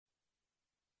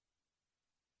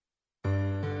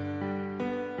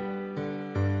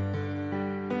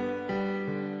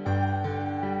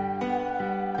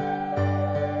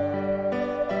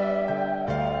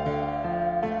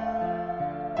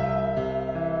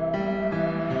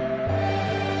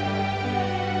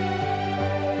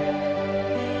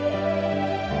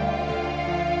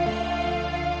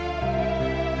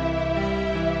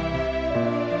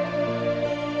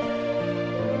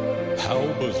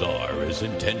Bizarre is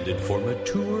intended for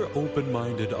mature,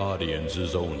 open-minded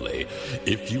audiences only.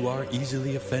 If you are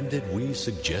easily offended, we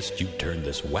suggest you turn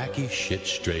this wacky shit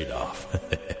straight off.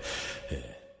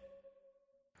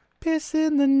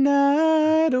 Pissing the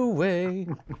night away.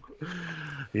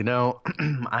 You know,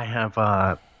 I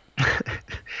have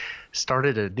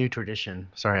started a new tradition.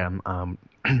 Sorry, I'm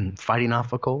fighting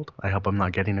off a cold. I hope I'm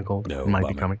not getting a cold. No, it might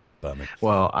bummer, be coming. bummer.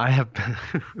 Well, I have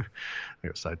I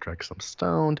got sidetracked 'cause I'm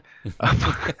stoned.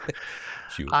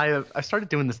 Shoot. I started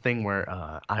doing this thing where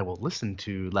I will listen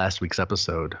to last week's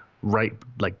episode right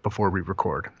like before we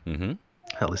record. Mm-hmm.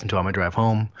 I listen to it on my drive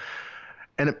home,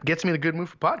 and it gets me in a good mood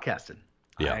for podcasting.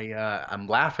 Yeah. I'm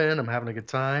laughing, I'm having a good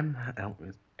time,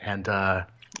 and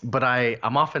but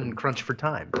I'm often crunched for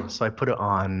time, so I put it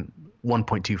on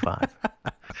 1.25.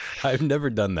 I've never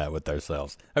done that with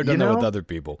ourselves. I've done that with other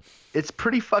people. It's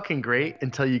pretty fucking great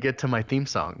until you get to my theme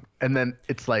song, and then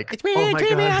it's like, It's me, oh my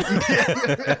Trivia.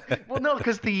 god. Well, no,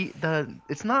 because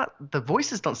it's not, the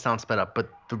voices don't sound sped up, but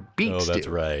the beats Oh, that's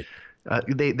do. right.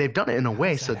 They've done it in a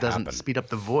way so it doesn't happen? speed up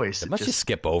the voice. It must just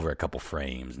skip over a couple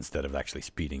frames instead of actually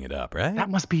speeding it up, right?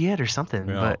 That must be it or something.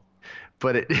 Yeah.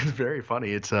 But it is very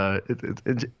funny. It's an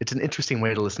interesting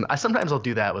way to listen. Sometimes I'll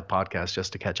do that with podcasts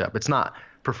just to catch up. It's not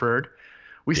preferred.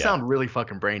 We sound really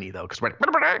fucking brainy though, because we're like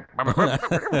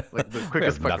the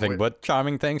quickest. We have nothing but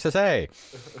charming things to say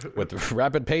with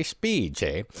rapid pace speed,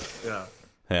 Jay. Yeah.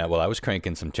 Yeah, well, I was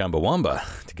cranking some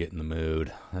Chumbawamba to get in the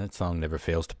mood. That song never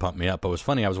fails to pump me up. But it was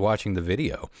funny. I was watching the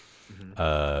video,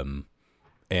 and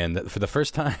for the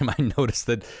first time, I noticed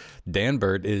that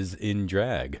Danbert is in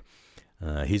drag.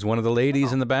 He's one of the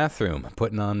ladies in the bathroom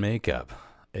putting on makeup.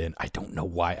 And I don't know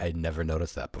why I'd never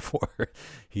noticed that before.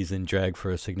 He's in drag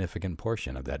for a significant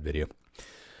portion of that video.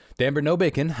 Danbert No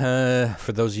Bacon,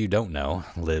 for those of you who don't know,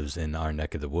 lives in our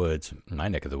neck of the woods, my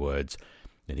neck of the woods.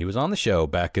 And he was on the show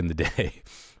back in the day.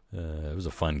 It was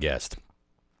a fun guest.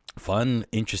 Fun,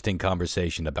 interesting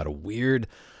conversation about a weird,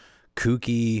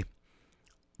 kooky,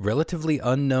 relatively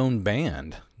unknown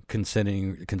band,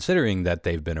 considering that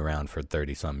they've been around for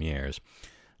 30-some years.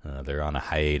 They're on a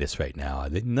hiatus right now.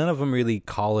 None of them really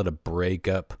call it a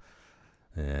breakup.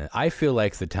 I feel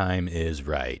like the time is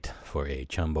right for a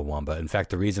Chumbawamba. In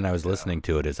fact, the reason I was listening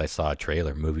to it is I saw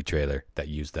a movie trailer that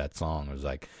used that song. I was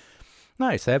like,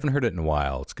 nice. I haven't heard it in a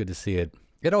while. It's good to see it.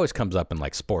 It always comes up in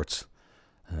like sports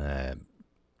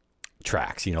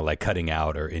tracks, like cutting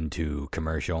out or into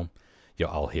commercial.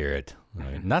 I'll hear it.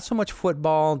 Not so much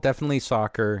football, definitely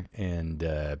soccer and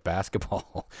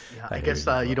basketball. Yeah, I guess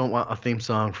you don't want a theme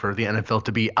song for the NFL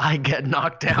to be "I get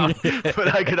knocked down,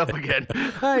 but I get up again."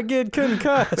 I get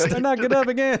concussed, I knock it up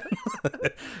again.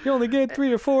 You only get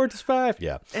 3 or 4, just 5.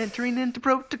 Yeah. Entering into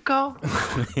protocol.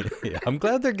 Yeah, I'm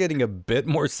glad they're getting a bit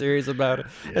more serious about it.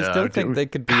 I still think they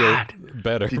could be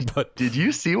better. Did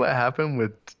you see what happened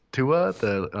with Tua,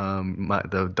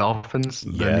 the Dolphins,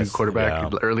 the new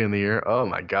quarterback early in the year? Oh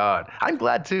my God, I'm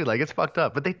glad too. Like, it's fucked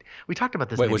up. But we talked about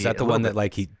this. Wait, was that the one that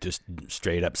like he just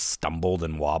straight up stumbled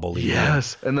and wobbled?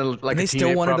 Yes, and then like they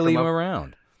still wanted to leave him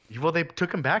around. Well, they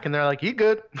took him back, and they're like, "He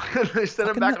good." They sent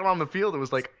him back on the field. It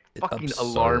was like fucking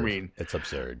alarming. It's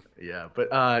absurd. Yeah, but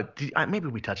maybe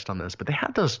we touched on this, but they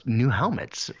had those new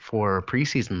helmets for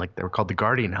preseason, like they were called the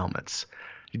Guardian helmets.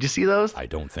 Did you see those? I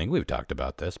don't think we've talked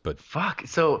about this, but fuck.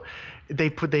 So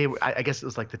I guess it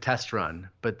was like the test run,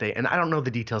 but and I don't know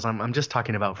the details. I'm just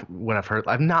talking about what I've heard.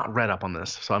 I've not read up on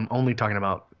this, so I'm only talking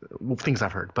about things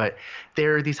I've heard. But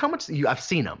there are these helmets. I've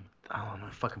seen them. Oh, I'm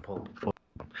gonna fucking pull them.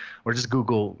 Or just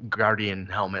Google Guardian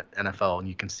helmet NFL, and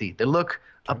you can see they look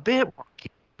a bit wonky.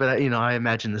 But I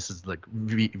imagine this is like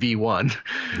V1.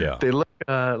 Yeah. They look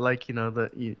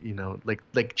like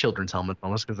like children's helmets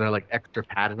almost, because they're like extra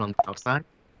padded on the outside.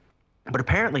 But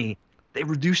apparently they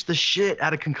reduce the shit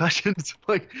out of concussions.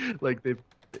 like it's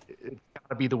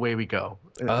gotta be the way we go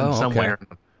in some way or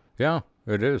another. Yeah,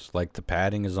 it is. Like the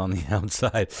padding is on the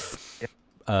outside.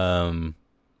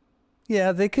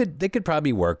 Yeah, they could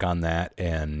probably work on that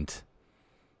and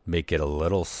make it a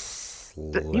little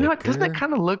slicker. You know what? Doesn't that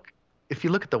kind of look? If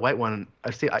you look at the white one, I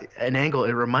see an angle.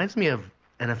 It reminds me of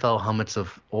NFL helmets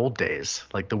of old days,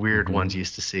 like the weird ones you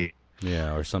used to see.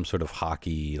 Yeah, or some sort of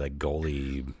hockey like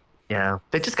goalie. Yeah,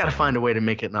 they just got to find a way to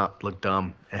make it not look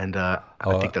dumb, and I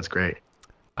think that's great.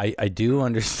 I do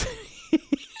understand.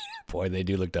 Boy, they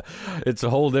do look dumb. It's a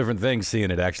whole different thing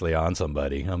seeing it actually on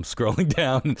somebody. I'm scrolling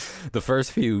down. The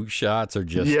first few shots are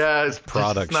just it's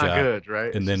product not shot, good,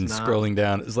 right? And then scrolling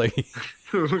down, it's like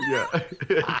yeah,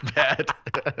 it's bad.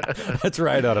 That's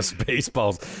right out of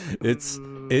Spaceballs.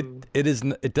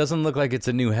 It doesn't look like it's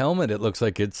a new helmet. It looks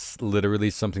like it's literally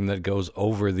something that goes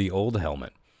over the old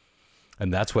helmet.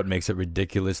 And that's what makes it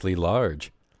ridiculously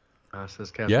large. So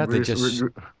it's kind Yeah, of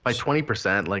by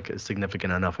 20%, like a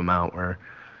significant enough amount where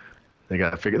they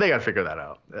gotta figure that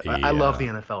out. I love the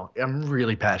Yeah. NFL. I'm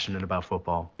really passionate about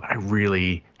football, but I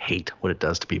really hate what it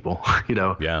does to people. You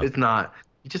know, Yeah. it's not.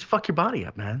 You just fuck your body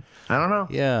up, man. I don't know.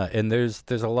 Yeah, and there's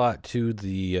a lot to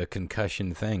the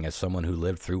concussion thing. As someone who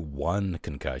lived through one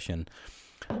concussion,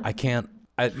 I can't.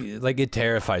 Like it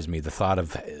terrifies me the thought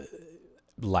of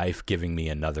life giving me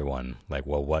another one. Like,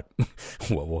 well, what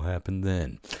what will happen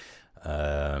then?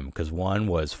 Because one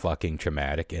was fucking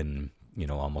traumatic, and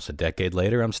almost a decade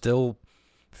later, I'm still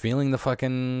feeling the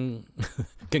fucking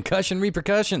concussion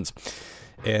repercussions,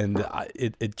 and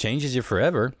it changes you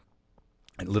forever.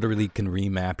 It literally can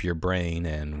remap your brain,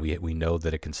 and we know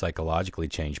that it can psychologically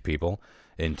change people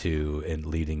and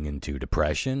leading into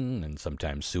depression and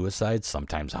sometimes suicide,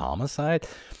 sometimes homicide.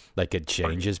 Like it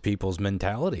changes people's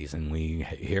mentalities, and we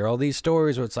hear all these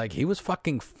stories where it's like he was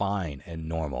fucking fine and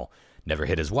normal, never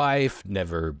hit his wife,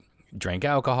 never drank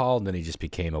alcohol, and then he just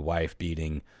became a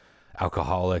wife-beating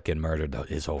alcoholic and murdered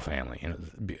his whole family.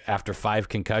 And after 5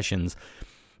 concussions,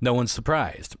 no one's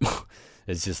surprised.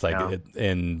 It's just like,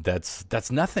 and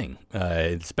that's nothing,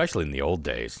 especially in the old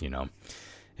days,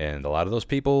 And a lot of those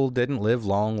people didn't live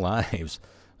long lives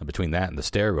between that and the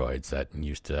steroids that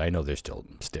I know they're still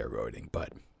steroiding,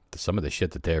 but some of the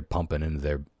shit that they're pumping into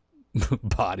their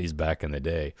bodies back in the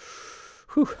day.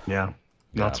 Whew. Yeah,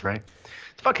 that's right.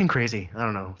 It's fucking crazy. I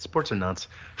don't know. Sports are nuts.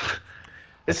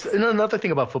 It's another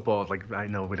thing about football. Like, I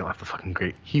know we don't have a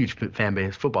fucking huge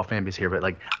football fan base here, but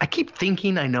like, I keep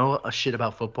thinking I know a shit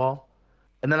about football,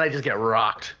 and then I just get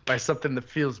rocked by something that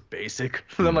feels basic.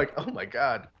 And I'm like, oh my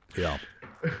God. Yeah.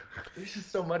 There's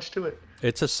just so much to it.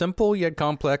 It's a simple yet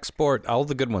complex sport. All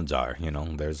the good ones are,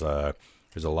 there's a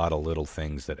lot of little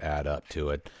things that add up to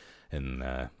it. And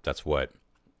that's what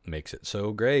makes it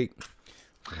so great.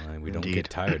 We don't get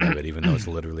tired of it, even though it's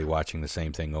literally watching the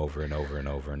same thing over and over and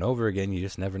over and over again. You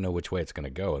just never know which way it's going to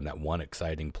go. And that one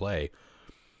exciting play.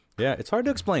 Yeah, it's hard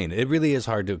to explain. It really is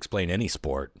hard to explain any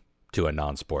sport to a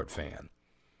non-sport fan.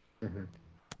 Mm-hmm.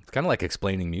 It's kind of like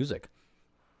explaining music.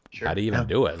 Sure. How do you even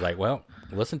do it? It's like, well,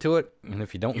 listen to it, and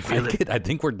if you don't like it, I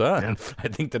think we're done. Yeah. I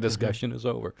think the discussion is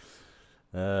over.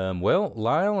 Well,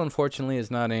 Lyle, unfortunately, is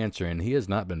not answering. He has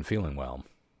not been feeling well.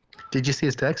 Did you see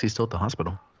his text? He's still at the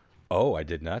hospital. Oh, I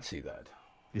did not see that.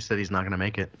 He said he's not going to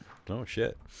make it. Oh,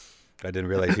 shit. I didn't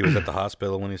realize he was at the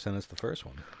hospital when he sent us the first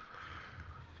one.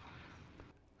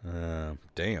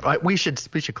 Damn. We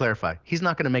should clarify. He's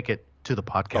not going to make it to the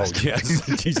podcast. Oh,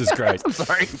 yes. Jesus Christ. I'm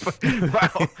sorry.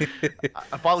 Wow.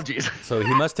 Apologies. So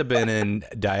he must have been in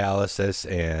dialysis,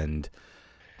 and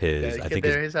I think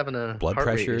his having a blood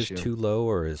pressure is issue. Too low,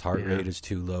 or his heart rate is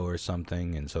too low or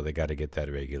something, and so they got to get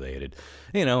that regulated.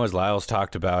 As Lyle's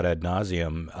talked about ad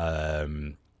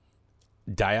nauseum,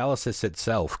 dialysis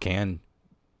itself can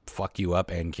fuck you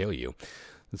up and kill you.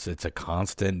 It's a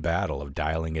constant battle of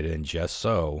dialing it in just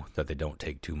so that they don't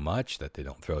take too much, that they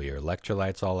don't throw your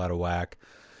electrolytes all out of whack,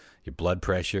 your blood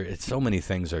pressure. It's so many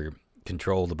things are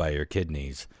controlled by your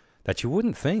kidneys that you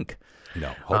wouldn't think.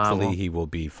 Hopefully he will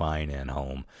be fine and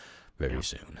home very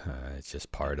soon. It's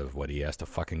just part of what he has to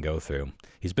fucking go through.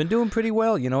 He's been doing pretty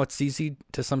well. It's easy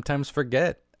to sometimes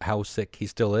forget how sick he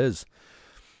still is.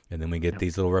 And then we get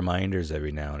these little reminders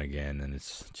every now and again, and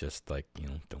it's just like,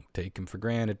 don't take him for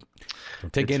granted.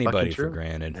 Don't take anybody for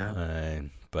granted. Yeah.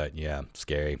 But yeah,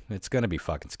 scary. It's going to be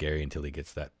fucking scary until he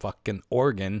gets that fucking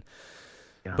organ.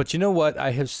 Yeah. But you know what?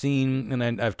 I have seen,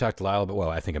 and I've talked to Lyle about,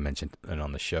 I think I mentioned it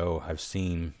on the show, I've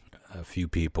seen a few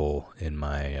people in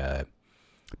my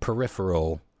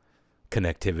peripheral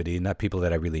connectivity, not people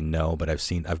that I really know, but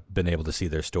I've been able to see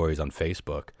their stories on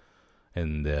Facebook,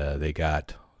 and they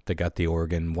got the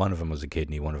organ. One of them was a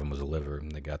kidney, one of them was a liver,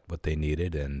 and they got what they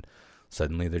needed, and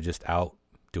suddenly they're just out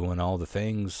doing all the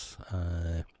things,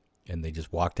 and they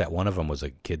just walked out. One of them was a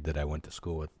kid that I went to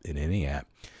school with in Indiana.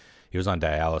 He was on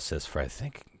dialysis for, I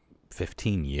think,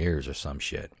 15 years or some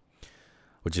shit,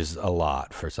 which is a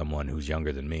lot for someone who's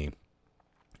younger than me.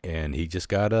 And he just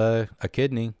got a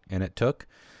kidney, and it took.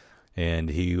 And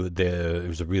it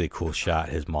was a really cool shot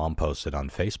his mom posted on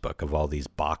Facebook of all these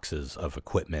boxes of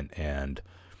equipment and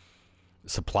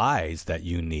supplies that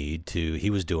you need he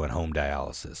was doing home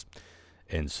dialysis.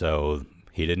 And so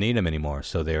he didn't need them anymore.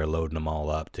 So they were loading them all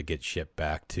up to get shipped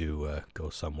back to go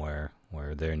somewhere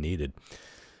where they're needed.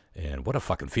 And what a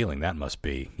fucking feeling that must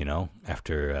be,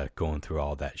 after going through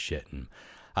all that shit. And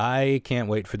I can't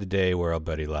wait for the day where our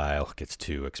buddy Lyle gets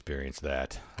to experience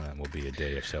that. That will be a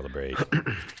day of celebration.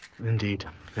 Indeed.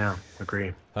 Yeah,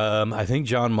 agree. I think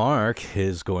John Mark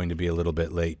is going to be a little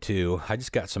bit late too. I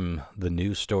just got the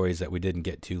news stories that we didn't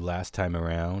get to last time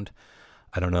around.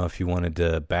 I don't know if you wanted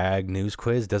to bag news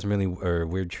quiz. Doesn't really, or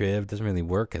weird triv doesn't really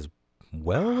work as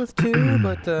well with two,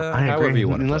 but I however agree. you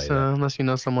want to play that. Unless you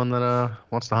know someone that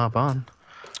wants to hop on.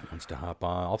 Wants to hop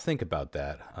on. I'll think about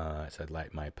that. I said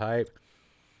light my pipe.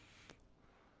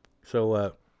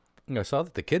 So I saw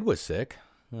that the kid was sick.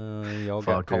 Y'all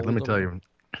got Fuck, dude, let me cold tell over? you,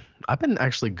 I've been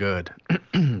actually good,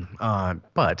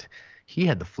 but he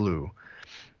had the flu,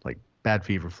 like bad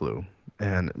fever flu,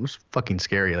 and it was fucking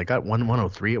scary. Like got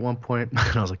 103 at one point, and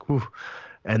I was like, whew.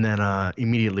 And then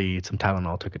immediately some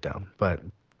Tylenol took it down. But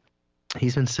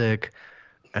he's been sick,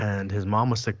 and his mom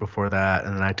was sick before that,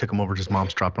 and then I took him over to his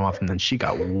mom's, dropped him off, and then she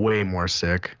got way more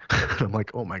sick. I'm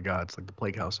like, oh my god, it's like the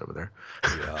plague house over there.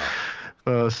 Yeah.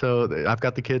 So I've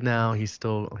got the kid now. He's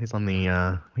on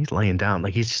the he's laying down.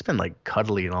 Like he's just been like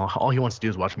cuddly and all he wants to do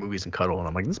is watch movies and cuddle. And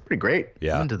I'm like, this is pretty great.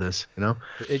 Yeah. I'm into this, you know.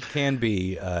 It can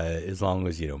be as long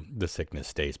as the sickness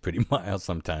stays pretty mild.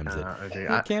 Sometimes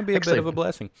it can be a bit of a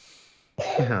blessing.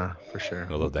 Yeah, for sure.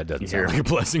 Although that doesn't sound like a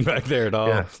blessing back there at all.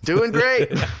 Yeah, doing great.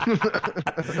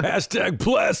 Hashtag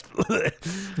blessed.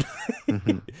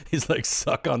 He's like,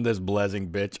 suck on this blessing,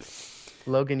 bitch.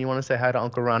 Logan, you want to say hi to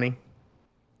Uncle Ronnie?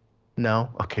 No?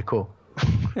 Okay, cool.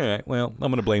 All right, well,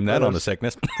 I'm going to blame that on the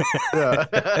sickness. Yeah.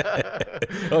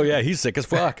 Oh, yeah, he's sick as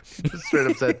fuck. Straight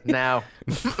up said, now.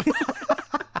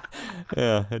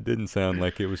 Yeah, it didn't sound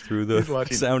like it was through the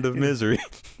sound of misery.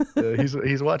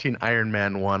 He's watching Iron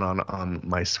Man 1 on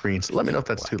my screen. So let me know if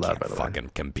that's too loud, by the way.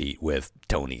 Fucking compete with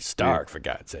Tony Stark, for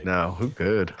God's sake. No, who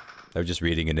could? I was just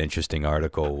reading an interesting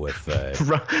article with...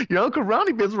 Your Uncle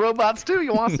Ronnie builds robots, too.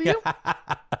 You want to see him?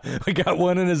 We got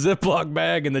one in a Ziploc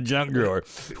bag in the junk drawer.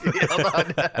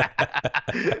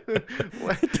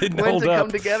 When's it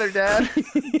come together, Dad?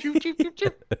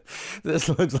 This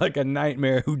looks like a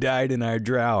nightmare who died in our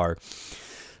drawer.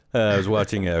 I was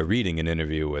reading an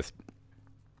interview with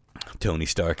Tony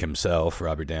Stark himself,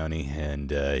 Robert Downey,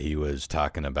 and he was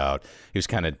kind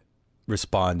of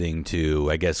responding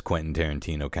to, I guess Quentin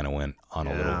Tarantino kind of went on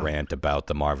a little rant about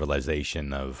the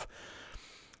Marvelization of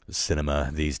cinema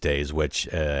these days, which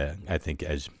I think,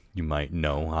 as you might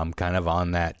know, I'm kind of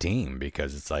on that team,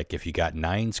 because it's like, if you got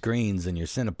 9 screens in your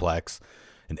Cineplex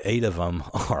and 8 of them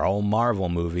are all Marvel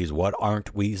movies, what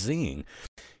aren't we seeing?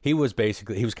 He was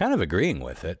kind of agreeing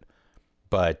with it,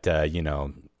 but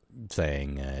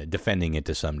saying, defending it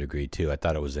to some degree too. I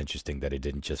thought it was interesting that he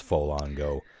didn't just full on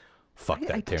go, fuck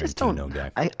that Tarantino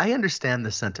guy. I understand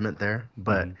the sentiment there,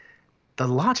 but the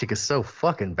logic is so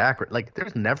fucking backward. Like,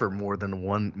 there's never more than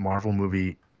one Marvel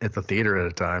movie at the theater at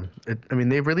a time.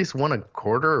 They release one a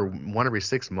quarter or one every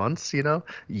 6 months, you know?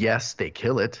 Yes, they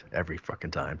kill it every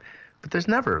fucking time. But there's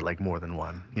never, like, more than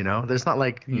one, you know? There's not,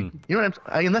 like, you know what I'm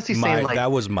saying? Unless he's saying, like...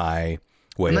 That was my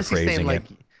way of phrasing it.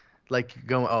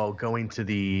 Going to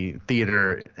the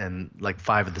theater and like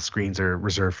 5 of the screens are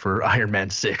reserved for Iron Man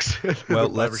 6. Well,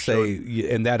 let's say,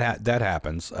 and that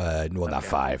happens. Not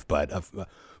 5, but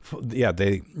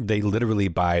they literally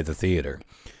buy the theater.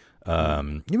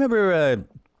 You remember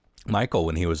Michael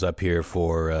when he was up here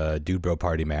for Dude Bro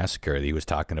Party Massacre? He was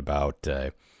talking about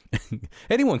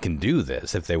anyone can do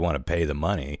this if they want to pay the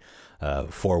money.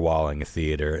 Four-walling a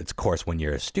theater. It's, of course, when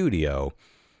you're a studio.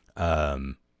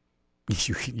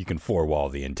 You can four-wall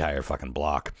the entire fucking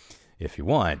block if you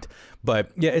want.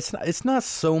 But, yeah, it's not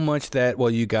so much that, well,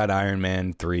 you got Iron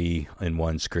Man 3 in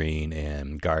one screen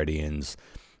and Guardians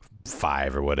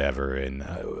 5 or whatever and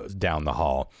down the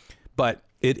hall. But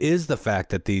it is the fact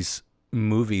that these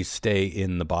movies stay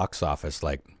in the box office,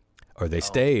 or they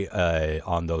stay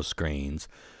on those screens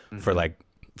for, like,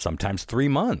 sometimes 3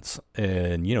 months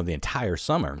and, the entire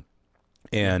summer.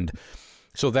 And...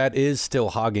 so that is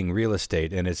still hogging real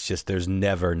estate, and it's just there's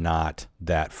never not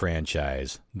that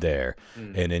franchise there.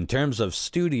 And in terms of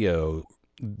studio,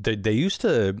 they used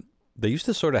to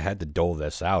sort of had to dole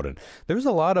this out, and there was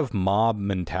a lot of mob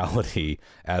mentality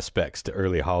aspects to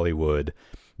early Hollywood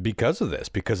because of this,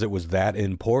 because it was that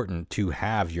important to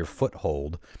have your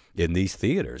foothold in these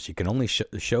theaters. You can only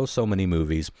show so many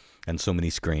movies and so many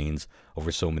screens over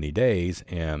so many days,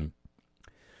 and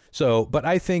so. But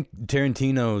I think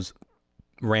Tarantino's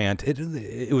rant,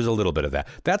 it was a little bit of that.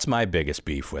 That's my biggest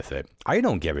beef with it. I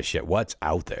don't give a shit what's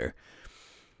out there.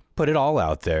 Put it all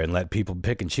out there and let people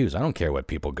pick and choose. I don't care what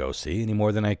people go see any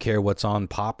more than I care what's on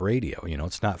pop radio.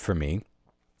 It's not for me,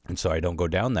 and so I don't go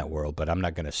down that world. But I'm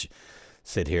not going to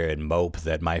sit here and mope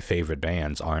that my favorite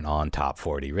bands aren't on top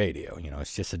 40 radio.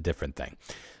 It's just a different thing.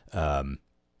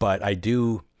 But I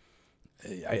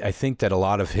think that a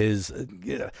lot of his,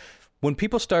 when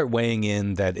people start weighing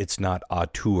in that it's not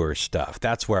auteur stuff,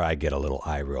 that's where I get a little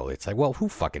eye roll. It's like, well, who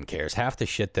fucking cares? Half the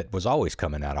shit that was always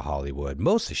coming out of Hollywood,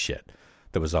 most of the shit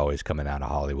that was always coming out of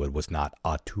Hollywood was not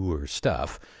auteur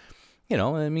stuff. You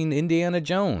know, I mean, Indiana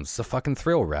Jones, it's a fucking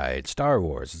thrill ride. Star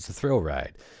Wars, it's a thrill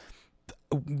ride.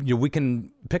 You know, we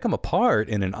can pick them apart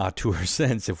in an auteur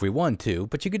sense if we want to,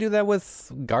 but you could do that with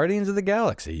Guardians of the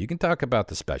Galaxy. You can talk about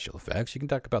the special effects, you can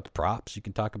talk about the props, you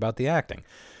can talk about the acting,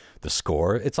 the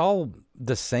score. It's all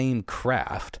the same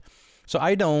craft. So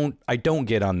I don't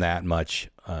get on that much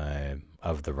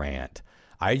of the rant.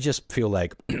 I just feel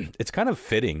like it's kind of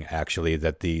fitting, actually,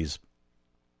 that these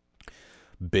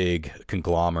big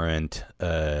conglomerate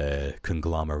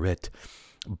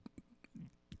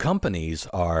companies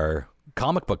are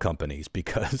comic book companies,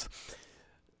 because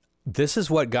this is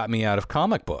what got me out of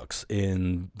comic books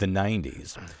in the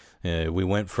 90s. We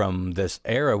went from this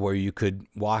era where you could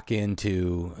walk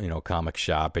into, you know, a comic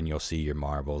shop and you'll see your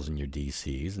Marvels and your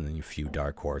DCs and then a few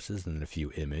Dark Horses and then a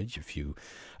few Image, a few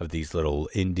of these little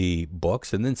indie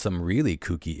books, and then some really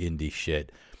kooky indie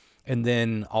shit. And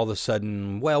then all of a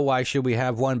sudden, well, why should we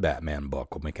have one Batman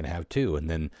book when we can have two? And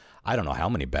then I don't know how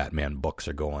many Batman books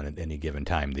are going at any given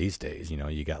time these days. You know,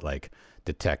 you got like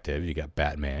Detective, you got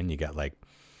Batman, you got like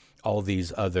all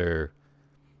these other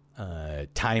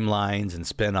timelines and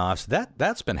spinoffs.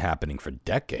 That's been happening for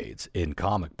decades in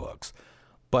comic books.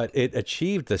 But it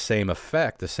achieved the same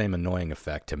effect, the same annoying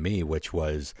effect to me, which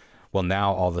was, well,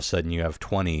 now all of a sudden you have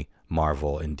 20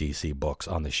 Marvel and DC books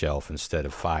on the shelf instead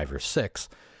of 5 or 6.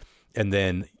 And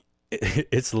then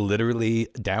it's literally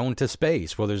down to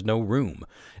space. Well, there's no room.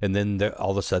 And then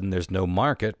all of a sudden there's no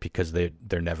market because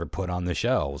they're never put on the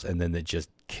shelves. And then it just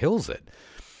kills it.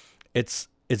 It's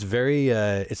very,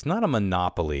 it's not a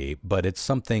monopoly, but it's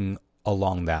something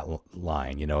along that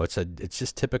line. You know, it's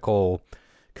just typical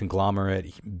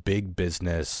conglomerate, big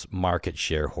business, market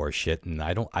share horseshit. And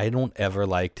I don't ever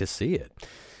like to see it.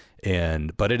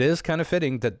 But it is kind of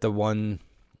fitting that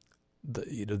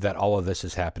that all of this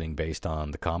is happening based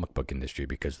on the comic book industry,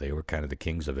 because they were kind of the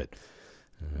kings of it.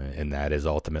 And that is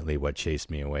ultimately what chased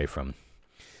me away from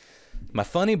my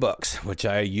funny books, which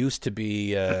I used to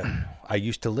be, I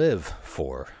used to live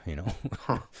for, you know.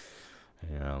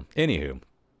 You know. Anywho,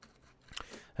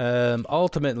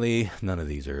 ultimately, none of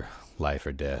these are life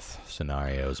or death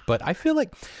scenarios. But I feel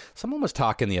like someone was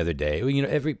talking the other day, you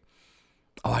know,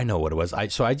 oh, I know what it was.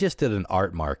 So I just did an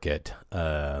art market.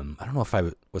 I don't know if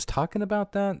I was talking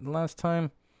about that last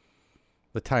time.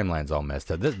 The timeline's all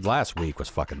messed up. This last week was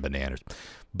fucking bananas.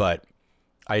 But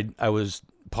I was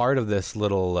part of this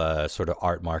little sort of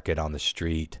art market on the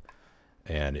street,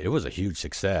 and it was a huge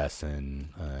success.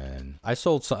 And I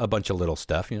sold a bunch of little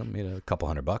stuff, you know, made a couple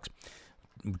 $100.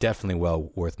 Definitely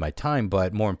well worth my time.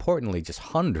 But more importantly, just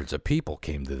hundreds of people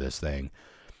came to this thing,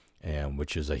 and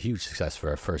which is a huge success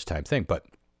for a first-time thing. But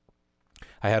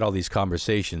I had all these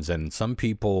conversations, and some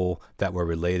people that were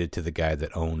related to the guy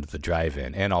that owned the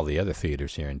drive-in and all the other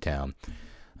theaters here in town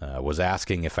was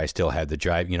asking if I still had the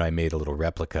drive. You know, I made a little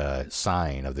replica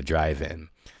sign of the drive-in.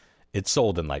 It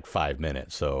sold in like 5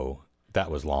 minutes, so that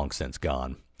was long since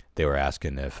gone. They were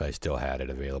asking if I still had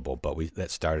it available, but that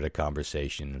started a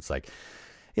conversation. It's like,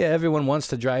 yeah, everyone wants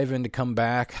the drive-in to come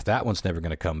back. That one's never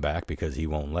going to come back because he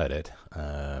won't let it.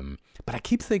 But I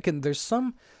keep thinking there's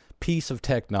some piece of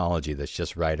technology that's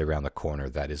just right around the corner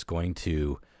that is going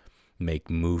to make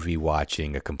movie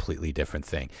watching a completely different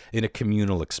thing, in a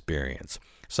communal experience.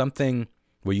 Something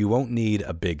where you won't need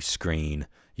a big screen.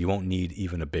 You won't need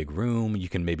even a big room. You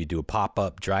can maybe do a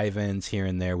pop-up drive-ins here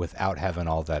and there without having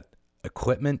all that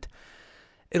equipment.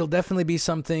 It'll definitely be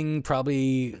something,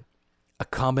 probably a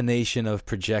combination of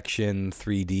projection,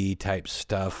 3D type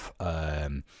stuff.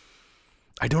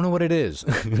 I don't know what it is.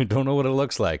 I don't know what it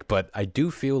looks like, but I do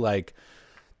feel like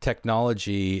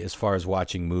technology, as far as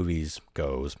watching movies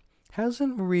goes,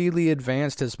 hasn't really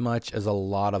advanced as much as a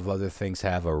lot of other things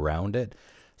have around it.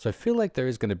 So I feel like there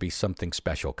is going to be something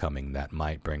special coming that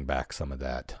might bring back some of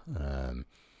that.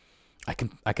 I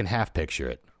can half picture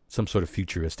it, some sort of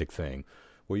futuristic thing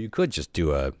where you could just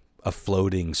do a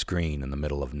floating screen in the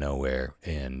middle of nowhere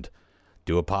and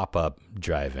do a pop-up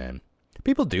drive-in.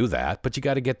 People do that, but you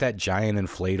got to get that giant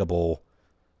inflatable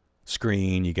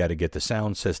screen. You got to get the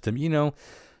sound system. You know,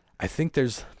 I think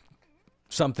there's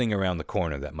something around the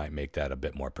corner that might make that a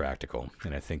bit more practical.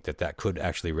 And I think that could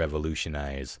actually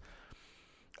revolutionize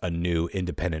a new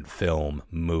independent film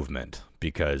movement,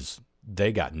 because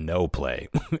they got no play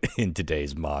in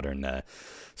today's modern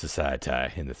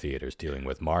society in the theaters dealing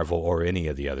with Marvel or any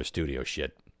of the other studio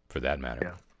shit for that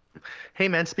matter. Yeah. Hey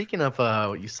man, speaking of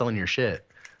you selling your shit,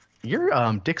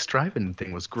 Your Dick's Drive-In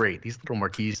thing was great. These little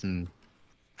marquees and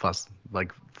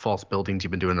false buildings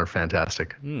you've been doing are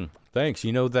fantastic. Thanks.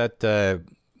 You know that the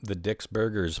Dick's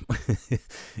Burgers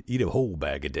eat a whole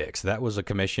bag of dicks. That was a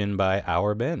commission by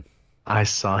our Ben. I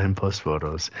saw him post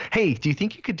photos. Hey, do you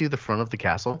think you could do the front of the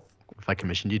castle if I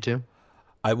commissioned you to?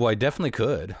 I definitely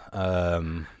could.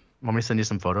 Want me to send you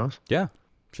some photos? Yeah,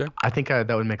 sure. I think that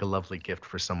would make a lovely gift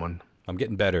for someone. I'm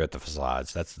getting better at the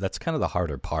facades. That's kind of the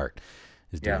harder part,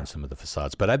 is doing some of the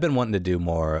facades. But I've been wanting to do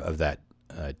more of that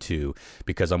too,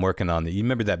 because I'm working on you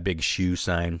remember that big shoe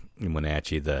sign in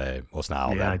Wenatchee? Well, it's not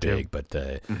all that big, but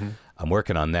I'm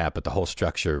working on that. But the whole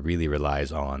structure really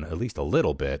relies on at least a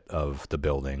little bit of the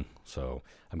building. So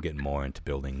I'm getting more into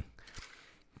building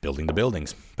the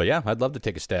buildings. But yeah, I'd love to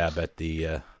take a stab at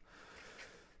the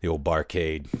old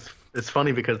barcade. It's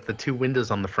funny because the two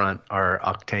windows on the front are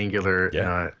octangular.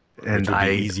 Yeah. And which would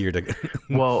be easier to.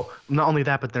 Well, not only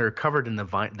that, but they're covered in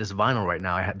this vinyl right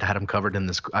now. I had them covered in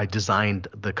this. I designed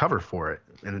the cover for it,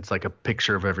 and it's like a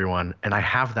picture of everyone. And I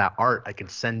have that art I can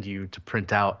send you to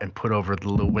print out and put over the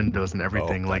little windows and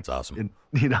everything. That's awesome.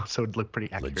 So it'd look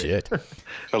pretty accurate. Legit.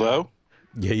 Hello?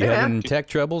 Yeah, you having tech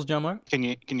troubles, John Mark? Can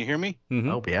you hear me? Mm-hmm.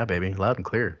 Oh yeah, baby, loud and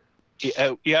clear.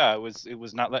 Yeah, it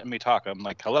was not letting me talk. I'm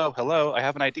like, hello, I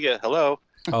have an idea. Hello.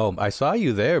 Oh, I saw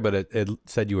you there, but it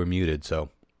said you were muted, so.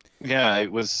 Yeah, I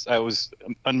was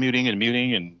unmuting and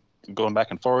muting and going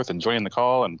back and forth and joining the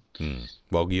call, and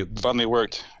well, you finally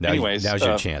worked. Anyways, now's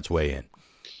your chance. Weigh in.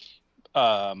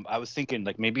 I was thinking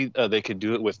like maybe they could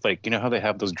do it with like, you know how they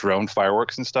have those drone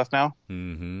fireworks and stuff now?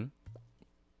 Mm-hmm.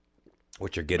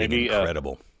 Which are getting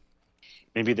incredible.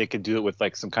 Maybe they could do it with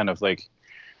like some kind of like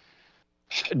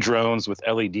drones with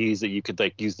LEDs that you could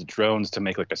like use the drones to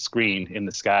make like a screen in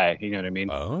the sky. You know what I mean?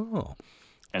 Oh.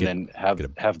 And then have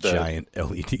the giant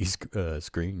LED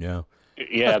screen. Yeah.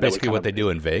 Yeah. That's basically what they do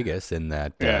in Vegas. In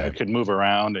that. Yeah, it could move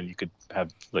around, and you could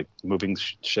have like moving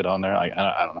shit on there. I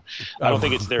don't know. I don't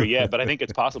think it's there yet, but I think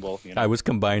it's possible. You know? I was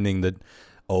combining the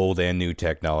old and new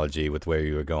technology with where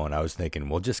you were going. I was thinking,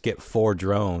 we'll just get 4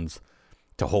 drones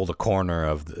to hold a corner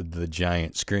of the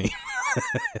giant screen.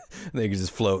 They could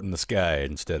just float in the sky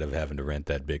instead of having to rent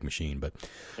that big machine. But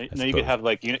no, you could have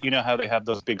like you know how they have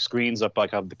those big screens up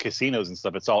like of the casinos and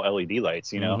stuff. It's all LED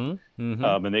lights, you know. Mm-hmm,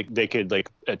 mm-hmm. And they could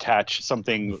like attach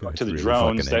something to the really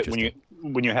drones that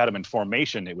when you had them in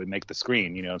formation, it would make the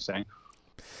screen. You know what I'm saying?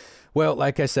 Well,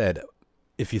 like I said,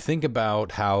 if you think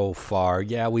about how far,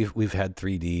 we've had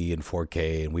 3D and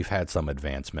 4K, and we've had some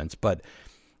advancements, but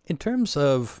in terms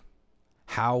of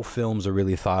how films are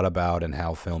really thought about and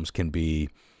how films can be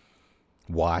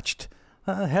watched,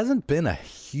 hasn't been a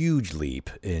huge leap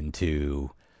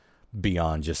into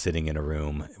beyond just sitting in a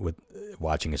room with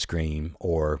watching a screen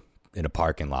or in a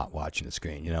parking lot watching a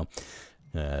screen. You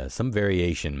know, some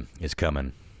variation is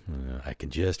coming. I can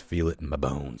just feel it in my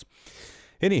bones.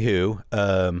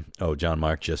 Anywho, John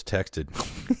Mark just texted.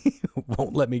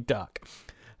 Won't let me talk.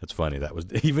 That's funny. That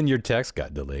was even your text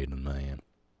got delayed on my end.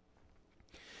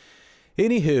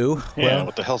 Anywho,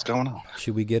 what the hell's going on?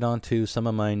 Should we get on to some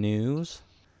of my news?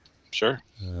 Sure.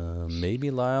 Maybe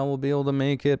Lyle will be able to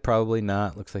make it. Probably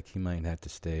not. Looks like he might have to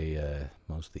stay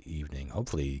most of the evening.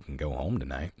 Hopefully he can go home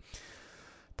tonight.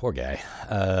 Poor guy.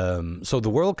 So the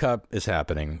World Cup is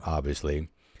happening, obviously.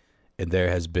 And there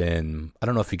has been, I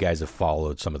don't know if you guys have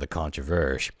followed some of the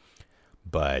controversy,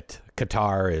 but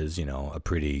Qatar is, a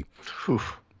pretty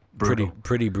brutal.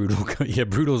 Pretty brutal. Yeah,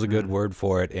 brutal is a good word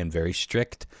for it, and very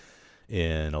strict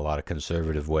in a lot of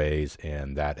conservative ways,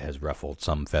 and that has ruffled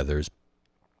some feathers.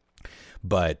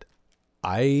 But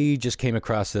I just came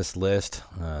across this list.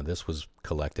 This was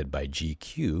collected by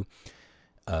GQ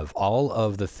of all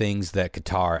of the things that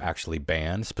Qatar actually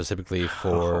banned, specifically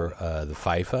for the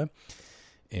FIFA.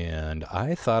 And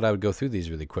I thought I would go through these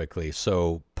really quickly.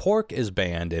 So pork is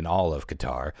banned in all of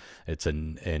Qatar.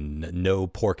 And no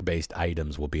pork-based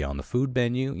items will be on the food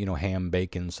menu. Ham,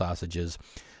 bacon, sausages.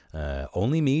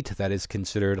 Only meat that is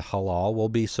considered halal will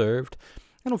be served.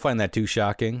 I don't find that too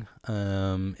shocking.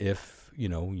 If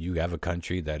you have a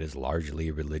country that is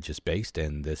largely religious-based,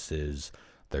 and this is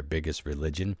their biggest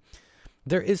religion.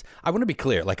 I want to be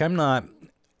clear. Like, I'm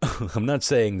not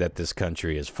saying that this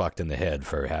country is fucked in the head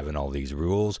for having all these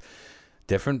rules.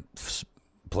 Different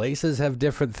places have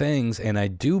different things, and I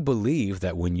do believe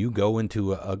that when you go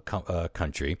into a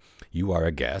country, you are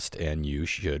a guest, and you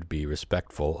should be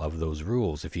respectful of those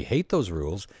rules. If you hate those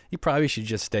rules, you probably should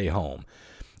just stay home.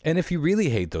 And if you really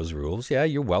hate those rules,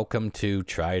 you're welcome to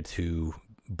try to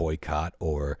boycott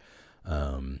or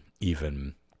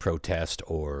even protest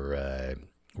or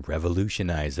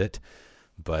revolutionize it.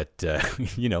 But,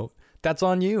 that's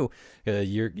on you.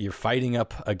 You're fighting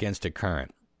up against a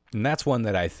current. And that's one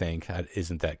that I think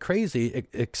isn't that crazy,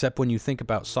 except when you think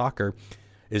about soccer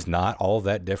is not all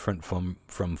that different from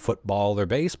football or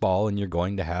baseball, and you're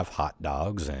going to have hot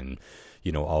dogs and,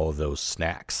 you know, all of those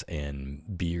snacks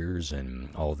and beers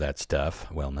and all of that stuff.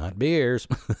 Well, not beers,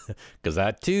 because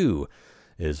that too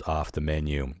is off the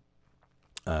menu.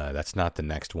 That's not the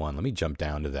next one. Let me jump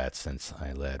down to that since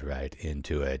I led right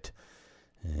into it.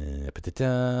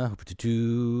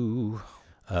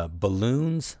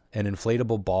 Balloons and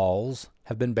inflatable balls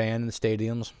have been banned in the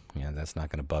stadiums. Yeah, that's not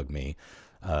going to bug me.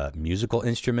 Musical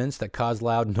instruments that cause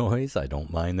loud noise, I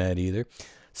don't mind that either.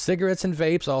 Cigarettes and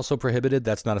vapes also prohibited.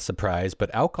 That's not a surprise.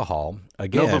 But alcohol,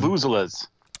 again. No vuvuzelas.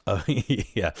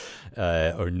 Yeah,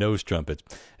 or nose trumpets.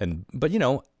 But, you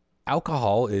know,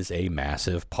 alcohol is a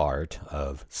massive part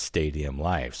of stadium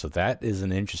life. So that is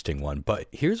an interesting one. But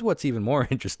here's what's even more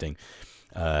interesting.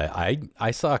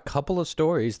 I saw a couple of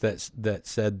stories that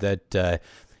said that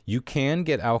you can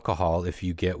get alcohol if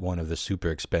you get one of the super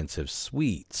expensive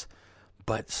suites.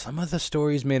 But some of the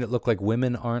stories made it look like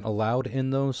women aren't allowed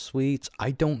in those suites. I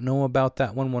don't know about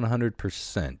that one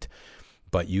 100%.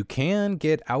 But you can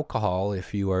get alcohol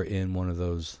if you are in one of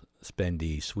those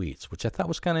spendy suites, which I thought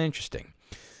was kind of interesting.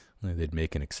 They'd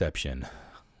make an exception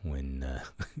when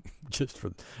just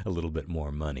for a little bit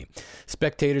more money.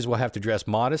 Spectators will have to dress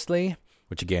modestly,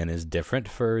 which again is different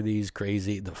for these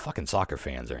the fucking soccer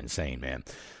fans are insane, man.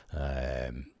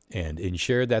 And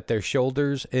ensure that their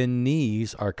shoulders and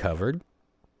knees are covered.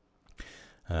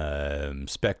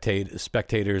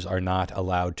 Spectators are not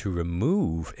allowed to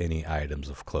remove any items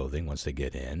of clothing once they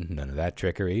get in. None of that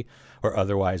trickery, or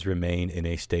otherwise remain in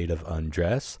a state of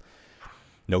undress.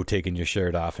 No taking your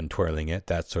shirt off and twirling it,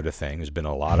 that sort of thing. There's been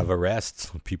a lot of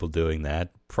arrests, people doing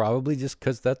that, probably just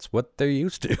because that's what they're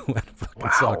used to at a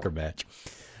fucking soccer match.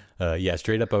 Yeah,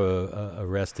 straight up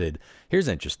arrested. Here's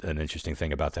an interesting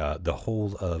thing about the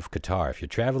whole of Qatar. If you're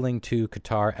traveling to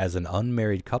Qatar as an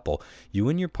unmarried couple, you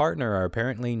and your partner are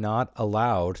apparently not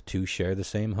allowed to share the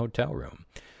same hotel room.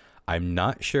 I'm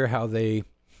not sure how they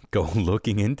go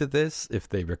looking into this, if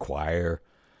they require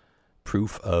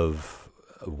proof of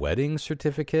a wedding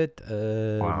certificate,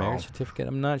 marriage certificate.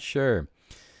 I'm not sure.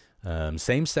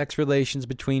 Same-sex relations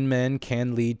between men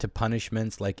can lead to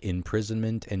punishments like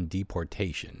imprisonment and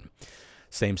deportation.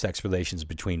 Same-sex relations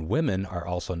between women are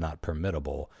also not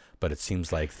permittable, but it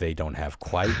seems like they don't have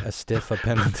quite as stiff a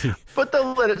penalty. But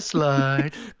they'll let it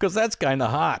slide. Because that's kind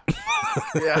of hot.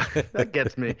 Yeah, that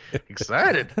gets me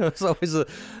excited. It's always an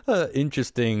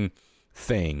interesting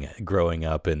thing growing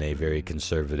up in a very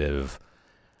conservative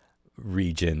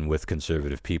region with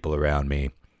conservative people around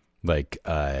me. Like,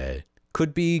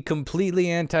 could be completely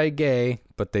anti-gay,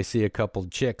 but they see a couple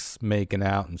chicks making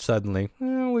out and suddenly,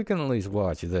 we can at least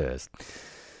watch this.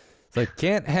 It's like,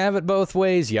 can't have it both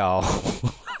ways, y'all.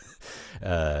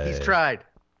 He's tried.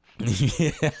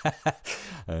 Yeah,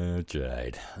 I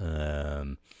tried.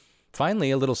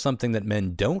 Finally, a little something that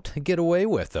men don't get away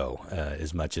with, though,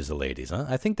 as much as the ladies. Huh?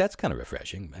 I think that's kind of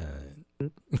refreshing.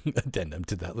 Addendum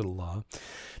to that little law.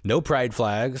 No pride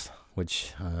flags,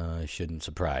 which shouldn't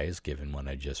surprise given what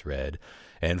I just read.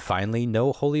 And finally,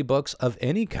 no holy books of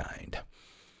any kind.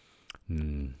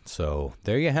 So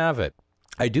there you have it.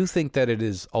 I do think that it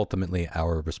is ultimately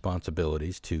our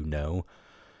responsibilities to know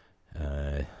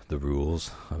the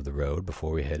rules of the road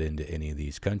before we head into any of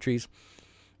these countries.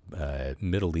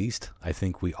 Middle East, I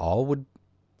think we all would.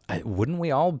 Wouldn't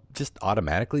we all just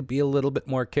automatically be a little bit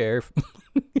more careful?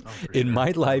 In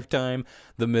my lifetime,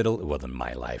 in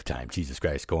my lifetime, Jesus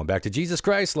Christ, going back to Jesus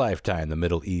Christ's lifetime, the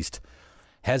Middle East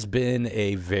has been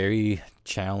a very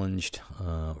challenged,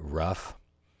 rough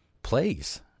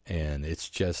place. And it's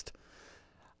just,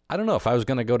 I don't know if I was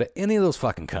going to go to any of those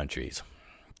fucking countries.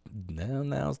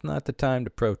 Now's not the time to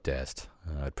protest.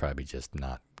 I'd probably just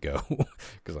not go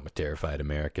because I'm a terrified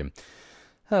American.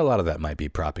 A lot of that might be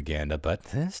propaganda, but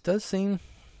this does seem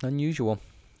unusual.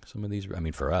 Some of these,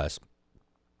 for us.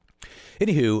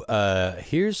 Anywho,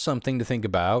 here's something to think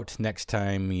about next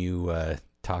time you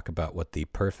talk about what the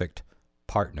perfect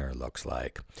partner looks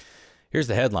like. Here's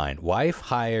the headline. Wife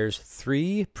hires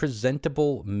 3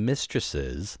 presentable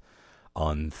mistresses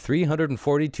on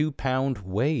 £342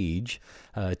 wage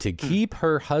to keep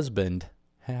her husband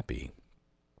happy.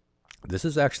 This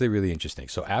is actually really interesting.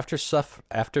 So after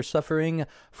suffering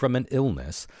from an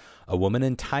illness, a woman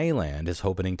in Thailand is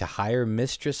hoping to hire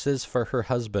mistresses for her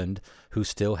husband who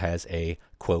still has a,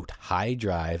 quote, high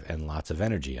drive and lots of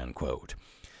energy, unquote.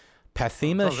 That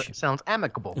sounds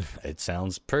amicable. It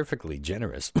sounds perfectly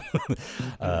generous.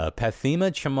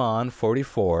 Pathima Chaman,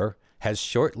 44, has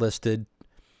shortlisted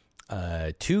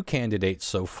 2 candidates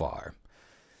so far.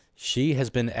 She has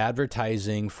been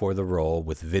advertising for the role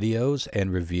with videos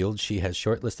and revealed she has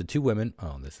shortlisted 2 women.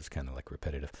 Oh, this is kind of like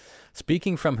repetitive.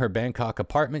 Speaking from her Bangkok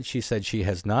apartment, she said she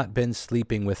has not been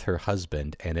sleeping with her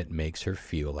husband and it makes her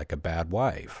feel like a bad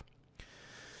wife.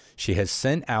 She has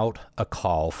sent out a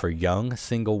call for young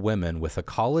single women with a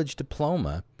college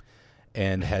diploma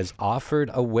and has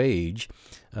offered a wage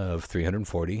of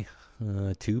 £342,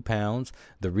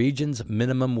 the region's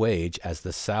minimum wage, as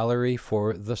the salary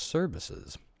for the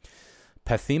services.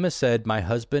 Pathima said, "My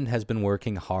husband has been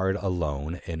working hard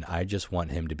alone, and I just want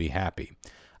him to be happy.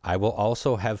 I will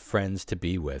also have friends to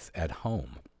be with at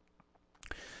home."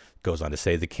 Goes on to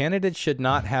say, the candidate should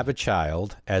not have a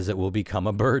child, as it will become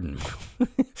a burden.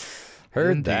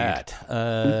 Heard Indeed.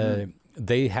 that.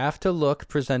 They have to look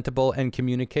presentable and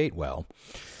communicate well.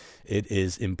 It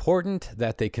is important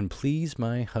that they can please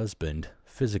my husband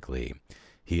physically.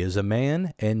 He is a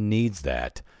man and needs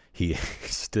that. He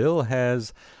still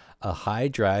has a high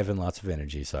drive and lots of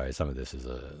energy. Sorry, some of this is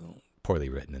poorly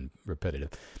written and repetitive.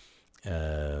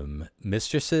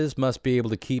 Mistresses must be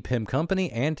able to keep him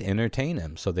company and to entertain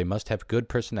him, so they must have good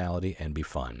personality and be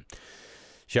fun.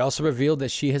 She also revealed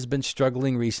that she has been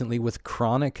struggling recently with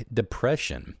chronic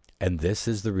depression, and this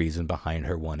is the reason behind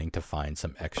her wanting to find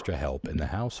some extra help in the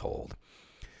household.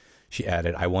 She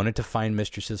added, "I wanted to find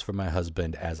mistresses for my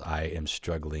husband as I am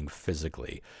struggling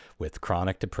physically with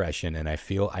chronic depression, and I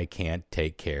feel I can't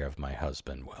take care of my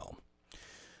husband well.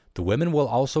 The women will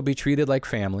also be treated like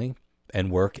family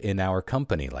and work in our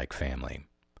company like family.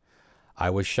 I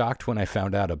was shocked when I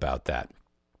found out about that.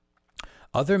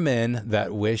 Other men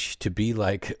that wish to be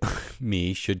like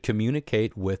me should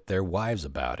communicate with their wives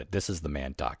about it." This is the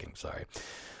man talking, sorry.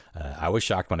 "I was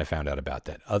shocked when I found out about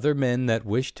that. Other men that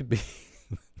wish to be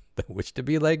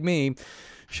like me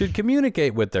should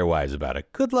communicate with their wives about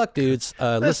it. Good luck, dudes.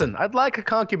 Listen, I'd like a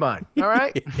concubine, all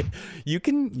right? You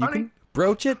can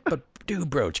broach it, but do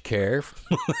broach care.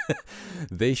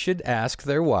 They should ask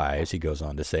their wives," he goes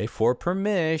on to say, "for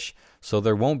permission, so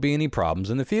there won't be any problems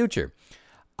in the future.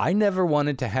 I never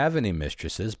wanted to have any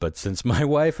mistresses, but since my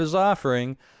wife is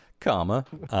offering,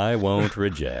 I won't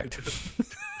reject."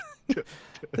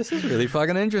 This is really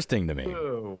fucking interesting to me.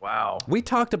 Oh, wow. We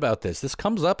talked about this. This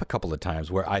comes up a couple of times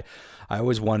where I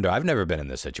always wonder, I've never been in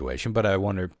this situation, but I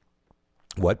wonder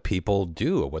what people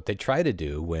do or what they try to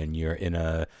do when you're in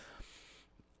a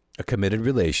committed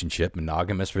relationship,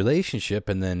 monogamous relationship,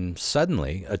 and then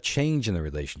suddenly a change in the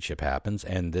relationship happens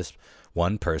and this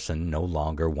one person no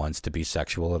longer wants to be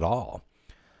sexual at all.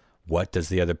 What does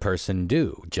the other person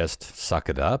do? Just suck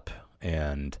it up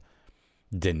and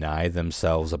deny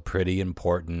themselves a pretty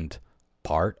important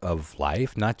part of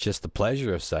life, not just the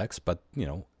pleasure of sex, but,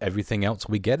 everything else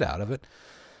we get out of it.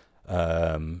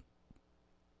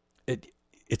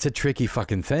 It's a tricky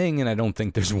fucking thing, and I don't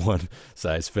think there's one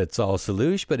size fits all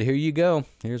solution, but here you go.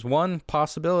 Here's one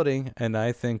possibility, and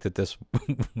I think that this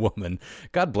woman,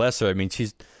 God bless her, I mean,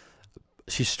 she's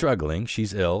struggling,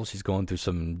 she's ill, she's going through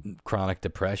some chronic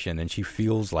depression, and she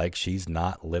feels like she's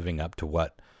not living up to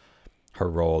what her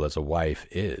role as a wife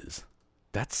is.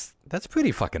 That's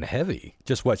pretty fucking heavy,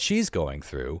 just what she's going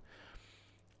through.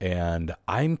 And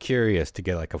I'm curious to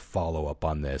get like a follow-up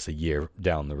on this a year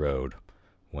down the road,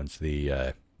 once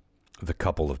the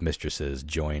couple of mistresses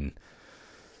join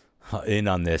in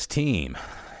on this team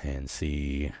and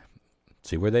see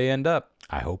where they end up.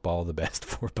 I hope all the best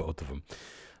for both of them.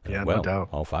 Yeah, no doubt.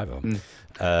 All 5 of them.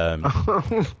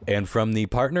 And from the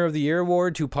Partner of the Year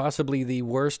award to possibly the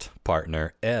worst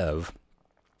partner, Ev.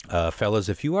 Fellas,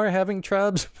 if you are having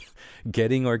troubles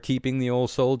getting or keeping the old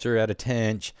soldier at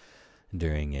attention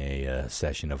during a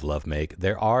session of lovemake,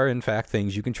 there are, in fact,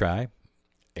 things you can try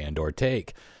and or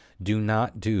take. Do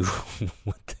not do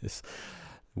what this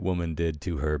woman did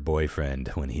to her boyfriend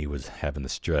when he was having the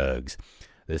strugs.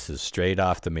 This is straight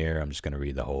off the mirror. I'm just going to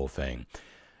read the whole thing.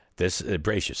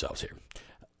 Brace yourselves here.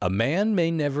 A man may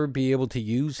never be able to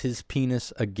use his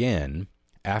penis again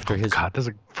after his... God, that's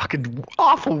a fucking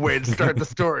awful way to start the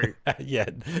story. Yeah,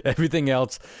 everything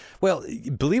else. Well,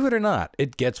 believe it or not,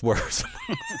 it gets worse.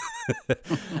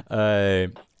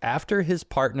 After his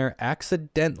partner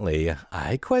accidentally,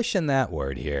 I question that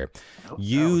word here,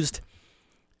 used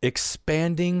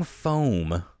expanding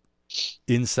foam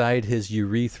inside his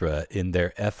urethra in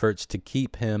their efforts to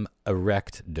keep him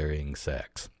erect during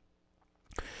sex.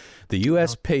 The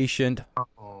U.S. patient,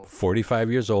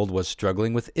 45 years old, was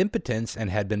struggling with impotence and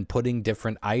had been putting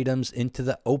different items into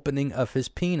the opening of his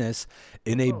penis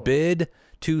in a bid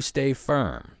to stay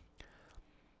firm.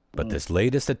 But this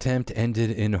latest attempt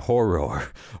ended in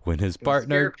horror when his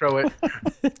partner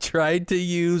tried to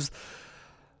use,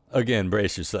 again,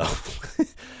 brace yourself,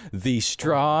 the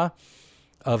straw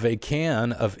of a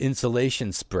can of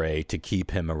insulation spray to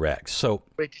keep him erect. So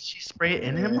Wait, did she spray it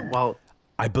in him? Well,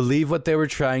 I believe what they were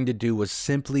trying to do was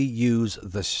simply use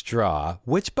the straw,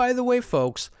 which, by the way,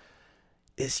 folks,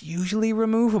 is usually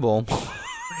removable.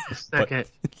 wait a second.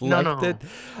 Left it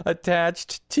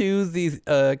attached to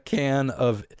the can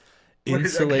of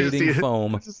insulating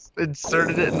foam. Just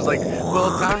inserted it and was like,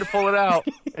 well, time to pull it out.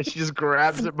 And she just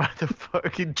grabs it by the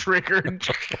fucking trigger.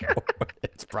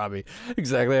 It's probably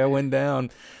exactly how it went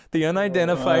down. The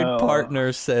unidentified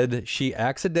partner said she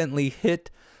accidentally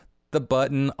hit the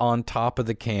button on top of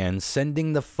the can,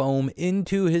 sending the foam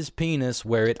into his penis,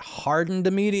 where it hardened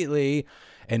immediately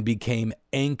and became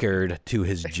anchored to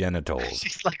his genitals.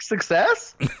 She's like,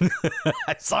 success?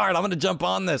 I saw it. I'm going to jump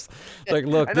on this. Like,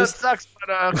 look, I know this it sucks,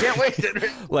 but can't waste it.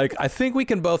 Like, I think we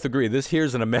can both agree this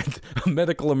here's a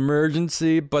medical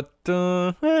emergency, but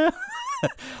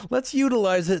let's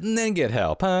utilize it and then get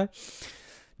help, huh?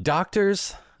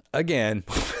 Doctors, again,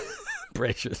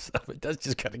 brace yourself. It does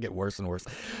just kind of get worse and worse.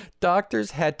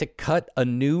 Doctors had to cut a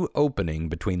new opening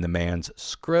between the man's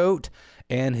scrot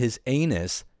and his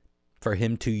anus for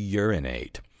him to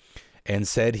urinate, and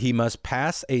said he must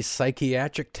pass a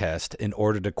psychiatric test in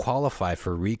order to qualify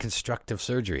for reconstructive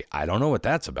surgery. I don't know what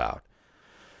that's about.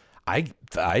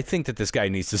 I think that this guy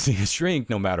needs to see a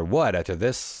shrink no matter what after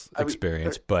this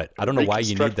experience, but I don't know why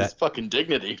you need that. His fucking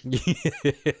dignity.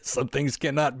 Some things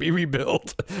cannot be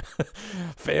rebuilt.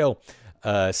 Fail.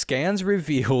 Scans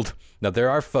revealed. Now, there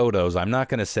are photos. I'm not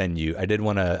going to send you. I did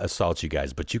want to assault you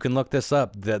guys, but you can look this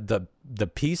up. The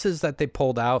pieces that they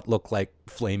pulled out look like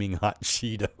flaming hot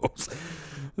Cheetos.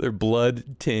 They're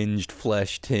blood-tinged,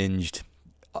 flesh-tinged,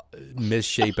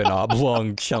 misshapen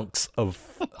oblong chunks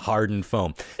of hardened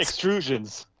foam.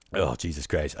 Extrusions. Oh, Jesus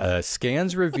Christ.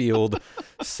 Scans revealed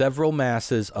several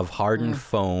masses of hardened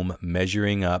foam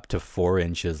measuring up to 4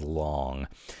 inches long,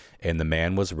 and the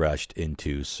man was rushed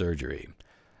into surgery.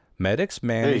 Medics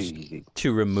managed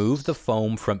to remove the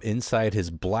foam from inside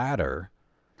his bladder,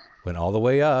 went all the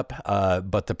way up,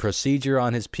 but the procedure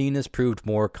on his penis proved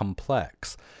more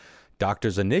complex.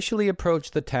 Doctors initially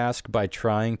approached the task by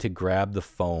trying to grab the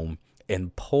foam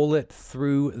and pull it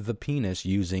through the penis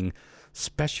using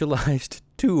specialized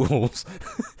tools.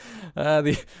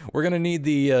 We're going to need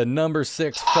the number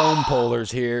 6 foam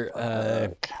pullers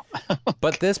here.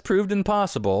 But this proved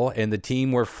impossible, and the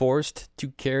team were forced to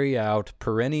carry out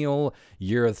perennial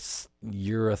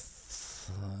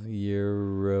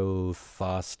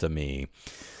urothestomy,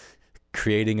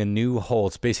 creating a new hole.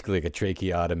 It's basically like a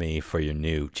tracheotomy for your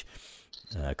nooch.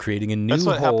 Creating a new That's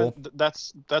what hole. happened.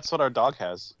 That's what our dog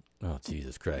has. Oh,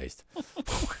 Jesus Christ.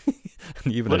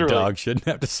 Even Literally. a dog shouldn't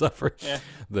have to suffer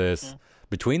this. Yeah.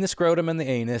 Between the scrotum and the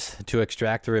anus to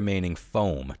extract the remaining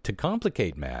foam. To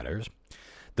complicate matters,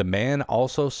 the man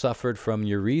also suffered from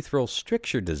urethral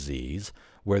stricture disease,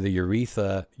 where the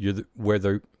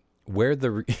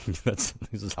this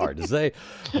is hard to say,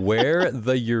 where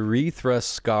the urethra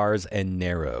scars and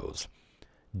narrows.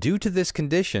 Due to this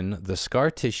condition, the scar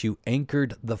tissue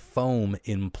anchored the foam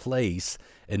in place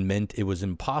and meant it was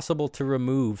impossible to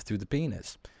remove through the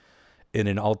penis. In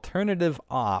an alternative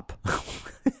op,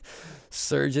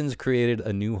 surgeons created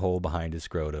a new hole behind his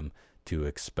scrotum to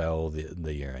expel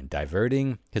the urine,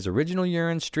 diverting his original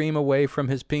urine stream away from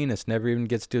his penis. Never even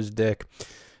gets to his dick.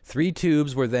 3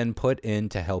 tubes were then put in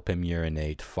to help him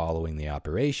urinate following the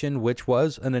operation, which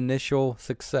was an initial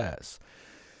success.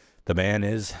 The man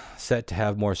is set to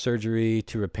have more surgery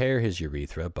to repair his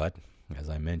urethra, but as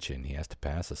I mentioned, he has to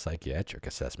pass a psychiatric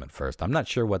assessment first. I'm not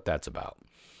sure what that's about.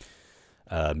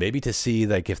 Maybe to see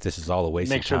like if this is all a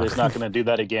waste of time. Make sure that he's not going to do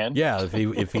that again. Yeah,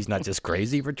 if he's not just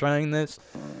crazy for trying this.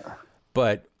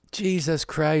 But Jesus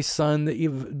Christ,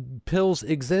 son, pills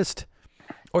exist.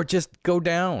 Or just go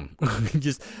down.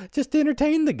 just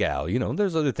entertain the gal. You know,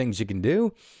 there's other things you can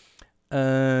do.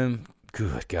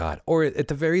 Good God. Or at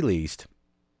the very least,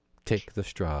 take the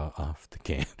straw off the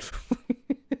can.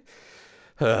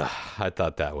 I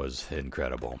thought that was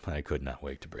incredible. I could not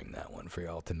wait to bring that one for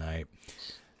y'all tonight.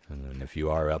 And if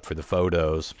you are up for the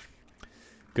photos,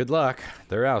 good luck.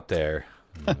 They're out there.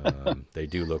 They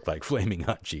do look like flaming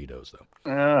hot Cheetos, though.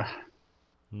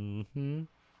 Mm-hmm.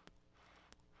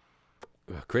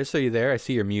 Chris, are you there? I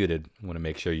see you're muted. I want to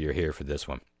make sure you're here for this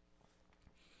one.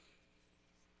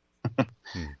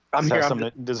 I'm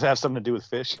here. Does it have something to do with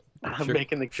fish? I'm Sure,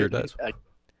 making the sure does.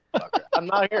 I'm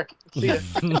not here. See ya.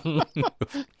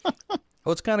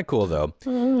 Well, it's kind of cool, though.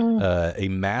 A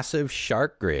massive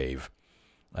shark graveyard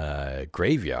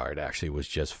actually was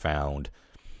just found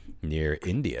near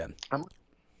India.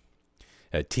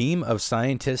 A team of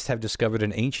scientists have discovered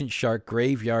an ancient shark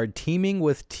graveyard teeming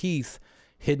with teeth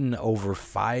hidden over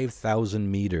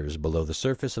 5,000 meters below the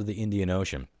surface of the Indian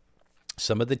Ocean.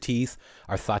 Some of the teeth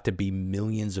are thought to be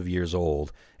millions of years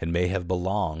old and may have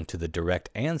belonged to the direct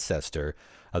ancestor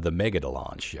of the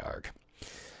Megalodon shark.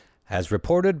 As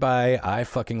reported by I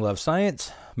Fucking Love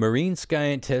Science, marine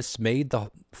scientists made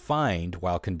the find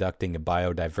while conducting a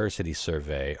biodiversity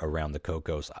survey around the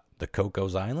Cocos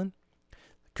Island?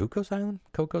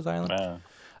 Cocos Island?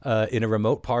 In a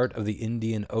remote part of the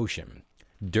Indian Ocean.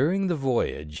 During the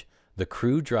voyage, the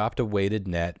crew dropped a weighted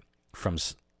net from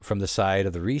the side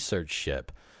of the research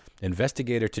ship. The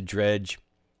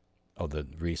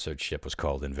research ship was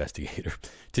called Investigator,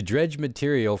 to dredge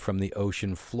material from the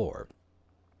ocean floor.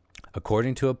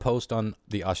 According to a post on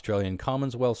the Australian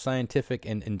Commonwealth Scientific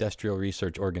and Industrial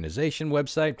Research Organisation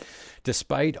website,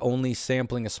 despite only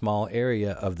sampling a small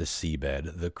area of the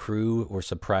seabed, the crew were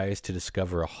surprised to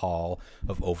discover a haul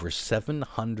of over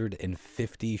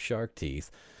 750 shark teeth,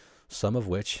 some of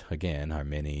which, again, are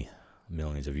many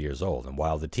millions of years old. And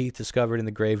while the teeth discovered in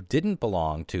the grave didn't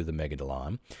belong to the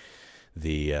Megalodon,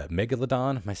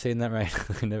 am I saying that right?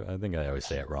 I think I always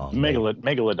say it wrong.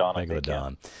 Megalodon. I think,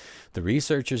 Megalodon. The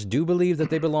researchers do believe that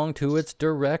they belong to its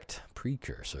direct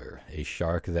precursor, a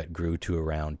shark that grew to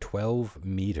around 12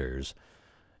 meters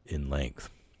in length.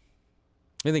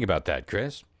 What do you think about that,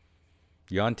 Chris?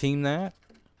 You on team that?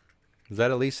 Does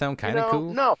that at least sound kind of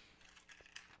cool? No.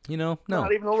 No.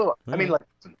 Not even a little. I mean, like,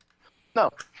 no.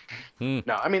 No,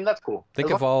 I mean, that's cool.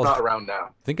 Think of not around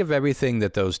now. Think of everything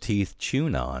that those teeth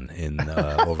tune on in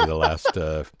over the last,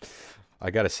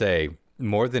 I got to say,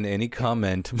 more than any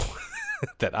comment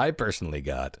that I personally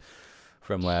got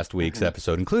from last week's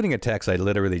episode, including a text I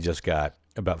literally just got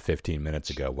about 15 minutes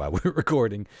ago while we were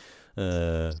recording.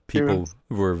 People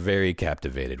were very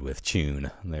captivated with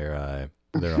Tune. They're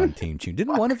on Team Tune.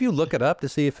 Didn't one of you look it up to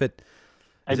see if it...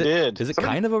 I did. Is it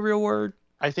kind of a real word?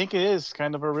 I think it is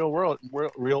kind of a real word,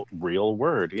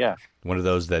 yeah. One of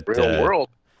those that... Real world.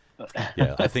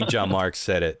 Yeah, I think John Marks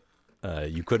said it.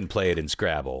 You couldn't play it in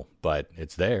Scrabble, but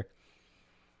it's there.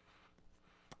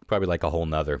 Probably like a whole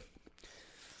nother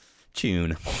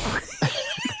tune.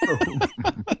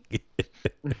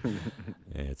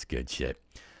 It's good shit.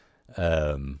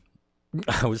 I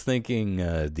was thinking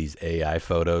these AI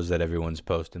photos that everyone's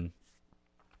posting.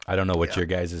 I don't know what your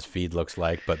guys' feed looks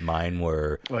like, but mine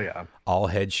were all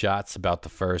headshots about the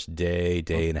first day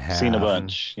and a half. Seen a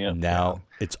bunch. Yeah. Now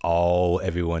it's all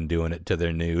everyone doing it to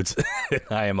their nudes.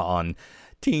 I am on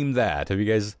team that. Have you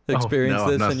guys experienced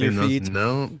this on your feeds?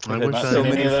 No, I wish so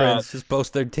many friends just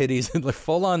post their titties and like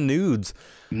full on nudes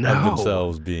of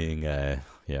themselves being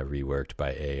reworked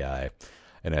by AI.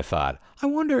 And I thought, I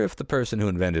wonder if the person who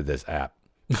invented this app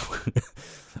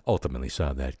ultimately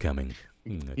saw that coming.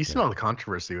 You see all the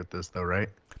controversy with this, though, right?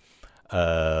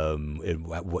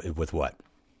 With what?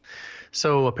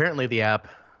 So apparently the app,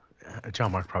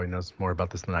 John Mark probably knows more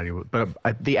about this than I do, but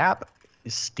the app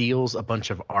steals a bunch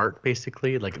of art,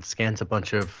 basically. Like it scans a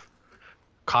bunch of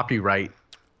copyright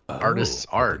artists'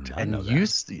 art and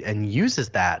uses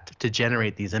that to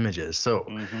generate these images. So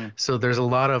so there's a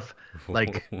lot of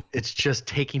like it's just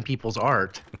taking people's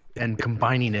art and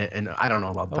combining it, and I don't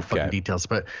know about the fucking details,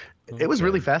 but it was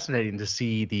really fascinating to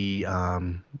see the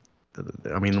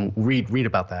read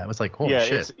about that. It was like, holy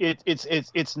shit.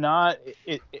 It's not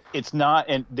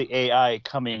and the AI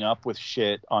coming up with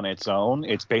shit on its own.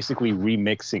 It's basically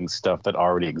remixing stuff that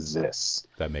already exists.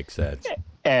 That makes sense.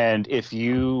 And if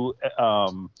you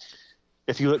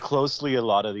look closely at a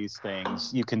lot of these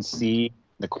things, you can see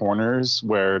the corners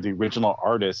where the original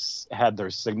artists had their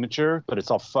signature, but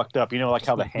it's all fucked up. You know, like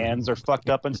how the hands are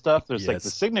fucked up and stuff. There's like the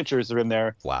signatures are in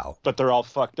there. Wow. But they're all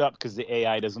fucked up because the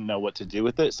AI doesn't know what to do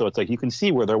with it. So it's like you can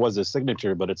see where there was a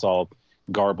signature, but it's all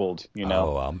garbled. You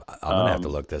know. Oh, I'm gonna have to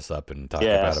look this up and talk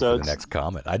about it for the next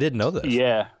comment. I didn't know this.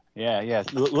 Yeah.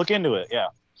 Look into it. Yeah.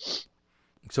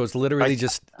 So it's literally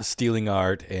just stealing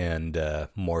art and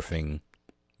morphing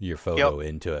your photo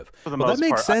into it. For the well, most that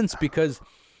makes part, sense because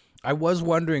I was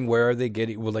wondering where are they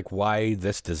getting, well, like why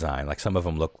this design? Like some of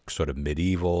them look sort of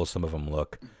medieval, some of them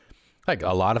look like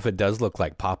a lot of it does look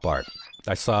like pop art.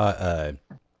 I saw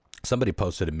somebody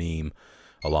posted a meme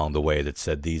along the way that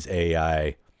said these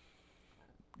AI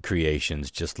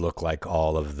creations just look like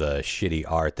all of the shitty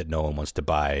art that no one wants to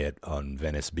buy on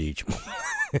Venice Beach.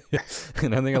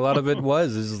 And I think a lot of it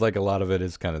is like a lot of it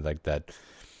is kind of like that.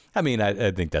 I mean,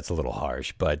 I think that's a little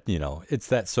harsh, but you know, it's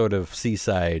that sort of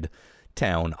seaside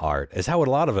town art is how a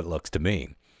lot of it looks to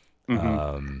me.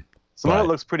 Some of it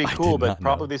looks pretty cool, but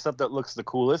probably the stuff that looks the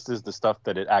coolest is the stuff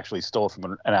that it actually stole from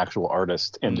an actual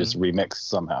artist and just remixed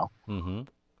somehow.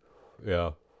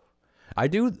 Yeah. I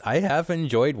do. I have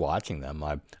enjoyed watching them.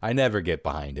 I never get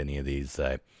behind any of these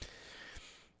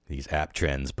app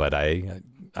trends, but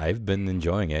I've been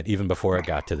enjoying it even before it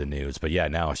got to the news. But yeah,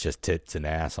 now it's just tits and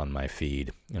ass on my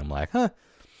feed, and I'm like, huh.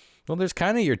 Well, there's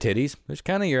kind of your titties. There's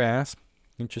kind of your ass.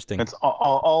 Interesting. It's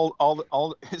all.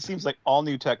 It seems like all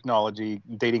new technology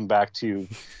dating back to,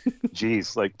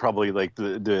 geez, like probably like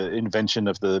the invention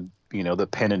of the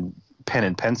pen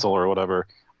and pencil or whatever,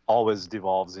 always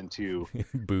devolves into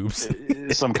boobs,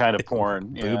 some kind of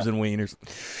porn. Boobs and wieners.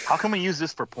 How can we use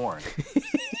this for porn?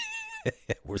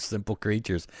 We're simple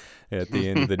creatures at the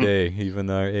end of the day, even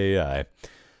our AI.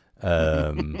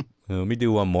 Let me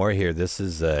do one more here. This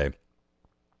is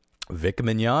Vic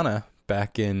Mignogna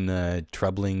back in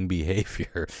troubling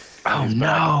behavior. Oh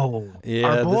no!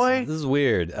 Yeah, our boy. This is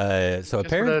weird. So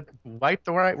apparently, wiped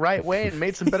the right way and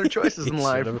made some better choices in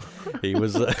life. He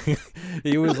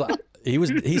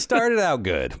started out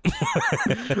good.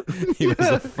 He was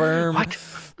a firm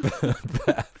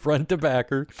front to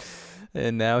backer,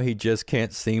 and now he just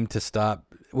can't seem to stop.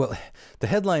 Well, the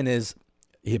headline is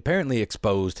he apparently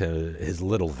exposed his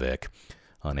little Vic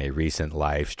on a recent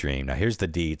live stream. Now here's the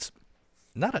deets.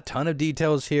 Not a ton of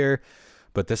details here,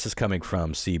 but this is coming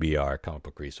from CBR, Comic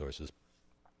Book Resource.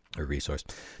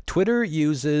 Twitter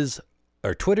user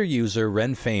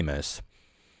Ren Famous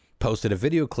posted a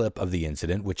video clip of the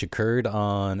incident, which occurred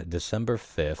on December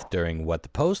 5th during what the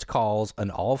Post calls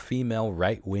an all-female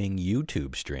right-wing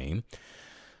YouTube stream.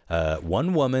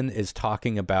 One woman is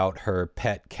talking about her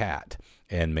pet cat,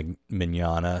 and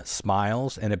Mignogna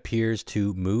smiles and appears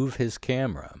to move his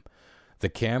camera. The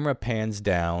camera pans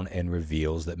down and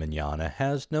reveals that Mignogna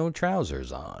has no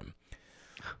trousers on.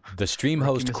 The stream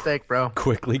host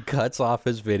quickly cuts off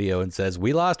his video and says,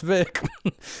 "We lost Vic,"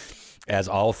 as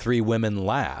all three women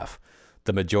laugh.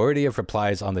 The majority of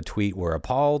replies on the tweet were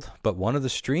appalled, but one of the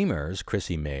streamers,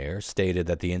 Chrissy Mayer, stated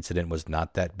that the incident was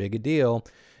not that big a deal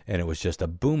and it was just a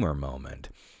boomer moment.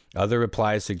 Other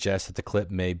replies suggest that the clip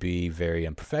may be very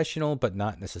unprofessional, but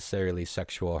not necessarily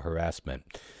sexual harassment.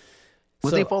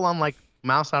 Was he full on like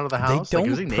mouse out of the house? They don't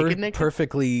was he naked?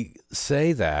 Perfectly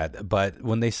say that, but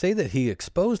when they say that he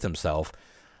exposed himself,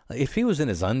 if he was in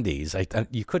his undies,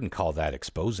 you couldn't call that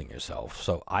exposing yourself.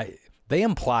 So they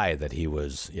imply that he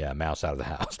was mouse out of the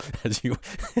house,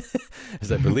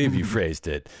 as I believe you phrased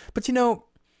it. But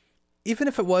even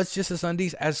if it was just his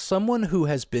undies, as someone who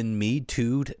has been Me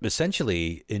Too'd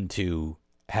essentially into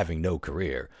having no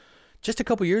career, just a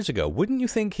couple years ago, wouldn't you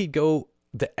think he'd go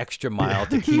the extra mile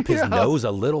to keep his nose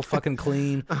a little fucking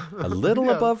clean, a little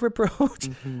above reproach?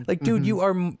 Like, dude, you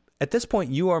are, at this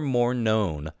point, you are more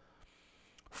known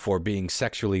for being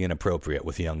sexually inappropriate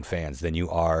with young fans than you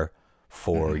are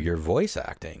for your voice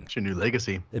acting. It's your new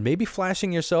legacy. And maybe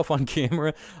flashing yourself on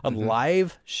camera on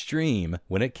live stream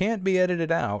when it can't be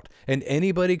edited out and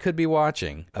anybody could be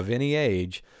watching of any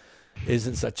age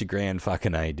isn't such a grand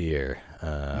fucking idea.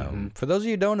 For those of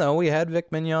you who don't know, we had Vic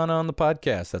Mignogna on the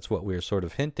podcast. That's what we were sort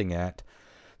of hinting at.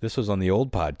 This was on the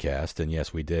old podcast, and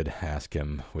yes, we did ask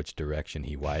him which direction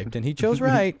he wiped, and he chose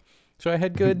right. So I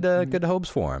had good hopes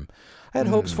for him. I had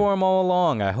hopes for him all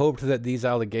along. I hoped that these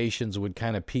allegations would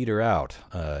kind of peter out.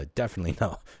 Definitely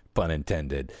no pun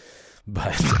intended.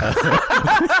 But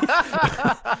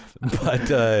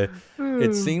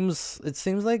it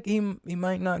seems like he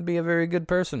might not be a very good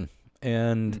person,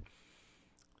 and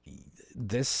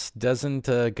this doesn't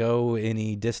go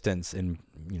any distance in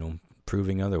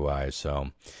proving otherwise.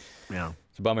 So yeah,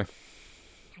 it's a bummer.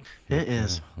 It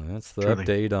is. That's the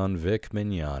update on Vic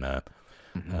Mignogna.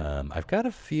 I've got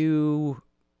a few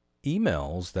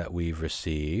emails that we've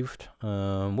received.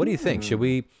 What do you think? Should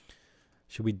we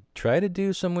try to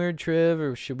do some weird triv,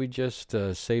 or should we just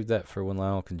save that for when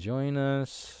Lyle can join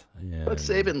us? Yeah. Let's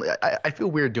save it. I feel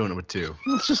weird doing it with two.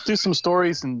 Let's just do some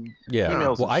stories and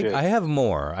emails. Well, and shit. I have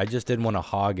more. I just didn't want to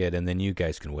hog it, and then you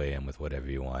guys can weigh in with whatever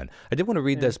you want. I did want to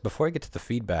read this before I get to the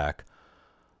feedback.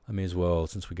 I may as well,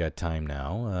 since we got time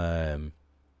now.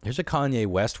 Here's a Kanye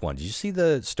West one. Did you see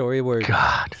the story where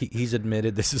he's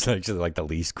admitted, this is actually like the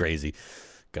least crazy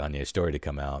Kanye story to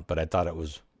come out, but I thought it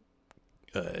was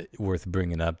worth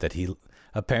bringing up, that he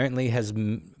apparently has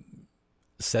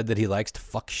said that he likes to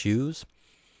fuck shoes.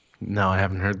 No, I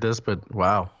haven't heard this, but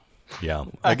wow. Yeah.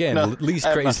 Again, least I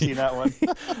have crazy. not seen that one.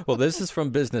 Well, this is from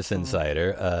Business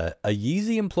Insider. A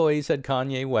Yeezy employee said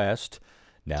Kanye West,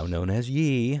 now known as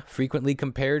Yee, frequently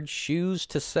compared shoes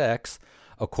to sex,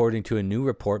 according to a new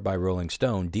report by Rolling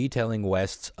Stone detailing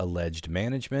West's alleged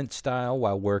management style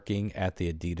while working at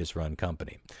the Adidas-run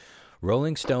company.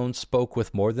 Rolling Stone spoke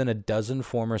with more than a dozen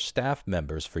former staff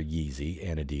members for Yeezy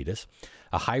and Adidas.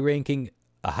 A high-ranking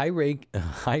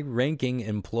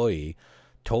employee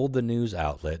told the news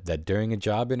outlet that during a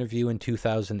job interview in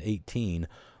 2018,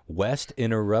 West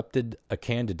interrupted a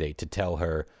candidate to tell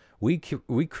her, we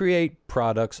create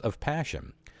products of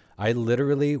passion. I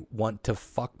literally want to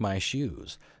fuck my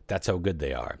shoes. That's how good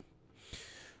they are.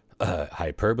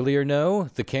 Hyperbole or no,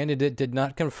 the candidate did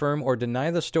not confirm or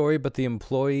deny the story, but the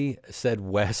employee said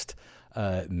West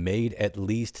made at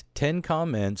least 10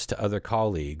 comments to other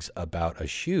colleagues about a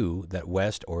shoe that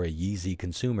West or a Yeezy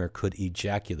consumer could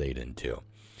ejaculate into.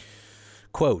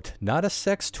 Quote, not a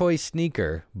sex toy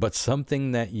sneaker, but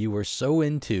something that you were so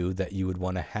into that you would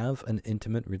want to have an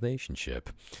intimate relationship.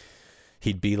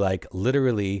 He'd be like,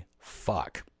 literally,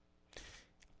 fuck.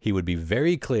 He would be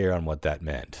very clear on what that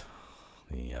meant,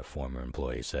 the former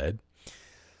employee said.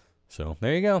 So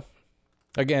there you go.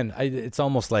 Again, it's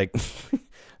almost like,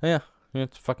 yeah,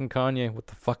 it's fucking Kanye. What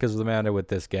the fuck is the matter with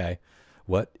this guy?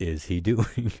 What is he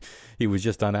doing? He was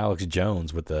just on Alex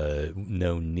Jones with the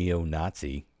no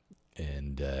neo-Nazi.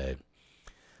 And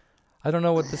I don't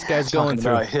know what this guy's going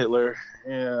through. About Hitler,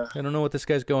 yeah. I don't know what this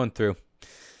guy's going through.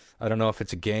 I don't know if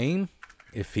it's a game,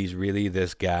 if he's really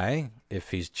this guy,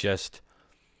 if he's just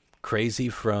crazy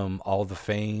from all the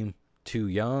fame, too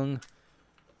young.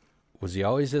 Was he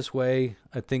always this way?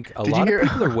 I think a lot of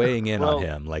people are weighing in on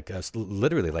him, like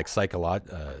literally, like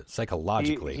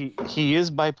psychologically. He is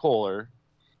bipolar,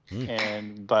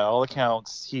 and by all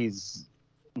accounts, he's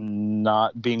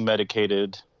not being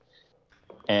medicated.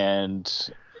 And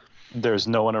there's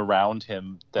no one around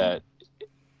him that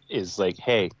is like,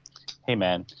 hey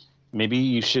man, maybe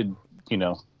you should,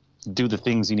 do the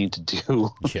things you need to do.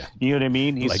 Yeah. You know what I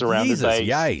mean? He's like surrounded by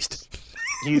Yeist.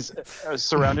 He's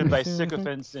surrounded by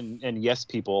sycophants and yes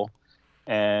people.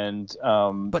 And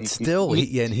but still,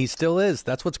 he still is.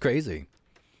 That's what's crazy.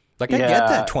 Like, I get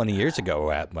that 20 years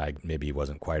ago, maybe he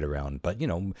wasn't quite around, but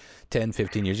 10,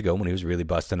 15 years ago when he was really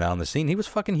busting out on the scene, he was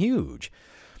fucking huge.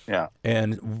 Yeah.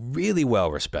 And really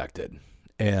well respected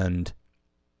and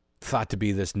thought to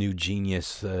be this new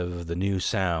genius of the new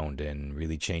sound and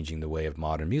really changing the way of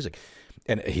modern music.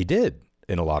 And he did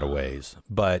in a lot of ways.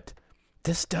 But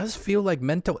this does feel like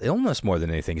mental illness more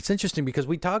than anything. It's interesting because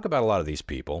we talk about a lot of these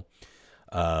people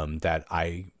that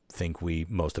I think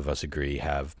most of us agree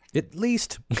have at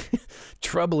least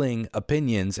troubling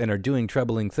opinions and are doing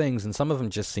troubling things. And some of them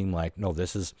just seem like, no,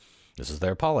 this is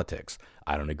their politics.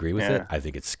 I don't agree with it. I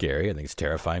think it's scary. I think it's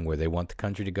terrifying where they want the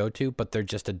country to go to, but they're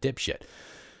just a dipshit.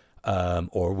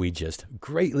 Or we just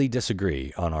greatly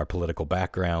disagree on our political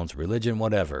backgrounds, religion,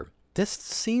 whatever. This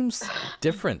seems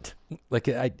different. Like,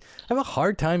 I have a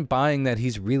hard time buying that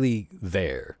he's really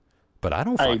there, but I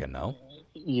don't fucking know.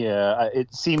 Yeah,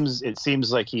 it seems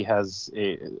like he has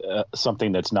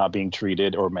something that's not being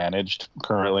treated or managed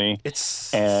currently. It's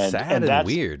sad and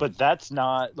weird. But that's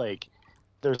not like.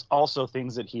 There's also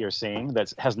things that he is saying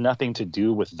that has nothing to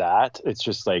do with that. It's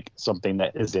just like something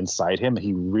that is inside him.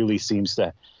 He really seems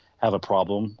to have a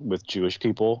problem with Jewish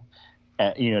people.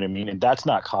 You know what I mean? And that's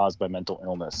not caused by mental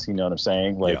illness. You know what I'm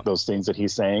saying? Like those things that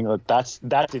he's saying, like that's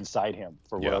inside him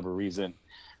for whatever reason.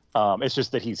 It's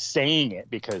just that he's saying it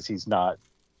because he's not,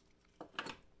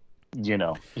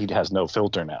 he has no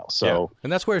filter now. So,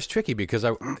 and that's where it's tricky because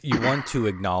you want to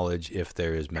acknowledge if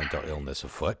there is mental illness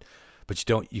afoot. But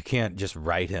you can't just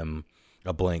write him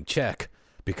a blank check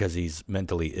because he's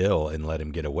mentally ill and let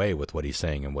him get away with what he's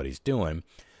saying and what he's doing.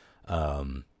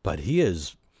 But he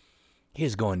is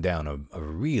going down a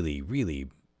really, really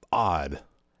odd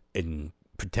and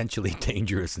potentially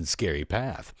dangerous and scary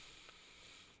path.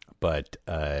 But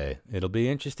it'll be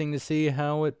interesting to see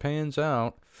how it pans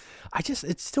out.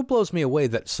 It still blows me away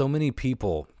that so many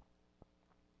people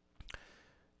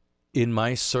in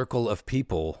my circle of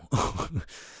people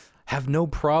have no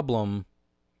problem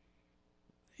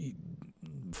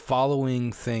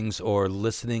following things or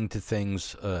listening to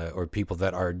things or people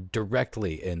that are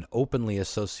directly and openly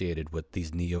associated with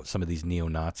some of these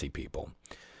neo-Nazi people.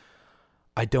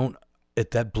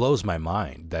 That blows my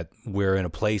mind that we're in a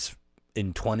place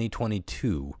in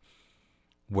 2022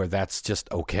 where that's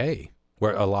just okay.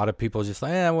 Where a lot of people just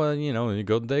like,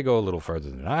 they go a little further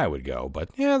than I would go,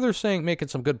 but they're making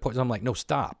some good points. I'm like, no,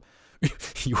 stop.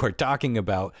 You are talking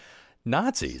about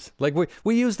Nazis. Like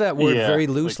we use that word very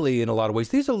loosely in a lot of ways.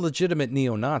 These are legitimate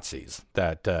neo-Nazis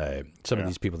that some of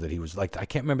these people that he was like, I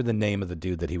can't remember the name of the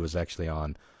dude that he was actually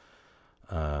on.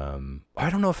 I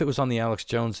don't know if it was on the Alex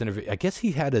Jones interview. I guess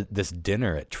he had this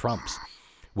dinner at Trump's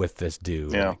with this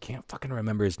dude. Yeah. I can't fucking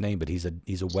remember his name, but he's a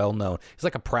well-known, he's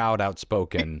like a proud,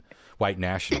 outspoken white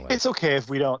nationalist. It's okay if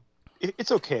we don't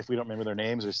remember their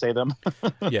names or say them.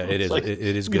 Yeah, it is. Like, it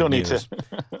is good news. Need to.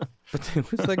 But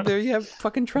it was like, there you have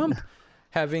fucking Trump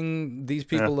having these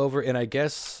people over, and I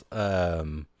guess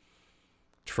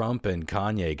Trump and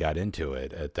Kanye got into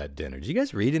it at that dinner. Did you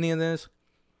guys read any of this?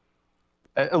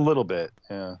 A little bit,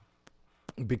 yeah.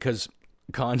 Because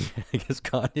Kanye, I guess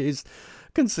Kanye's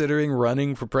considering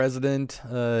running for president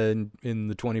in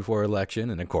the 24 election,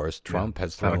 and of course Trump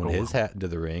has thrown his hat into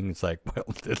the ring. It's like,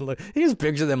 well, he just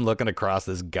picture them looking across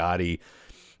this gaudy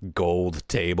gold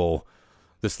table,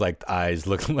 this like eyes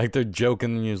looking like they're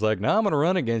joking, and he's like, "No, I'm gonna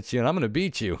run against you, and I'm gonna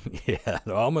beat you." Yeah,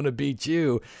 no, I'm gonna beat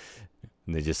you.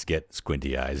 And they just get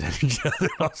squinty eyes at each other.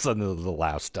 All of a sudden, the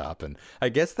laugh stop, and I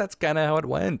guess that's kind of how it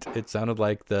went. It sounded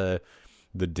like the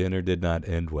dinner did not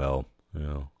end well. You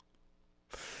know.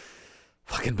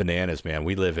 Fucking bananas, man.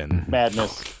 We live in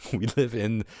madness.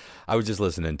 I was just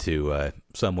listening to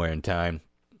Somewhere in Time,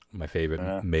 my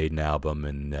favorite Maiden album,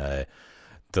 and the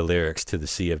lyrics to The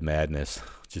Sea of Madness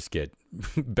just get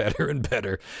better and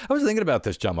better. I was thinking about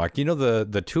this, John Mark. You know,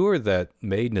 the tour that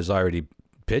Maiden is already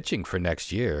pitching for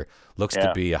next year looks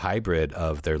to be a hybrid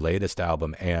of their latest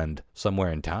album and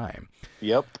Somewhere in Time.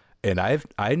 Yep. And I've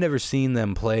never seen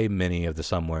them play many of the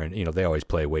Somewhere in, they always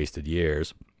play Wasted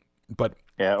Years. But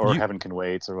or Heaven Can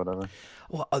Wait or whatever.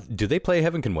 Well, do they play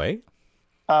Heaven Can Wait?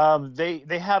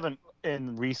 They haven't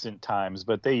in recent times,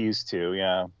 but they used to.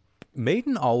 Yeah.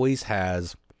 Maiden always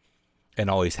has, and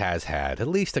always has had, at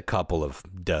least a couple of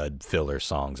dud filler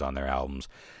songs on their albums.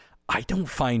 I don't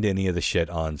find any of the shit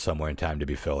on Somewhere in Time to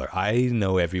be filler. I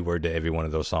know every word to every one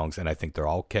of those songs, and I think they're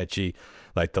all catchy.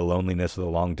 Like The Loneliness of the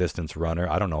Long Distance Runner.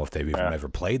 I don't know if they've even ever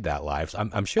played that live. So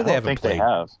I'm sure they haven't played. They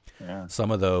have. Yeah.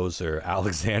 Some of those, or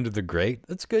Alexander the Great.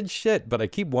 That's good shit. But I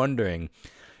keep wondering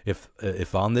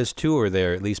if on this tour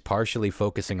they're at least partially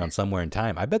focusing on Somewhere in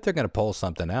Time. I bet they're going to pull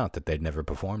something out that they'd never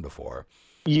performed before.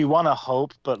 You want to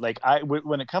hope, but like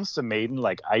when it comes to Maiden,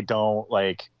 like I don't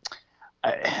like.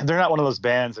 They're not one of those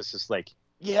bands that's just like,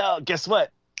 yeah, guess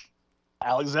what?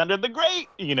 Alexander the Great,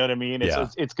 you know what I mean?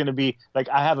 It's going to be like,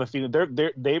 I have a feeling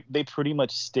they pretty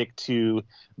much stick to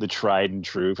the tried and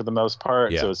true for the most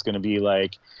part. So it's going to be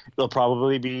like, they'll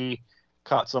probably be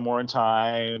Caught Somewhere in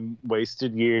Time,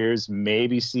 Wasted Years,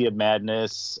 maybe Sea of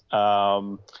Madness,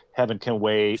 Heaven Can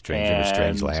Wait, Stranger in a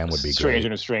Strange Land would be great. Stranger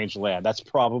in a Strange Land. That's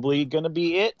probably going to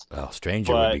be it. Oh,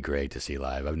 Stranger would be great to see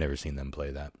live. I've never seen them play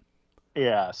that.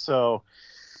 Yeah, so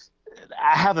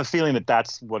I have a feeling that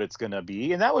that's what it's going to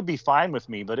be, and that would be fine with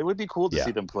me, but it would be cool to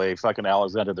see them play fucking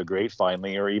Alexander the Great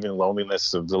finally, or even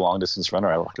Loneliness of the Long Distance Runner.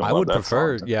 I would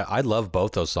prefer, I love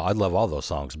both those songs. I love all those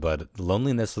songs, but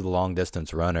Loneliness of the Long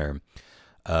Distance Runner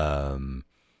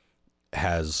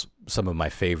has some of my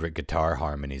favorite guitar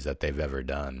harmonies that they've ever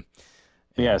done.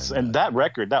 Yes, and that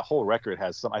whole record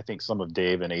has I think some of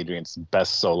Dave and Adrian's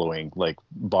best soloing, like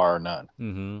bar none.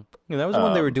 Mm-hmm. Yeah, that was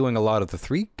when they were doing a lot of the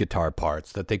 3 guitar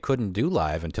parts that they couldn't do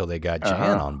live until they got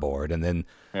Jan on board, and then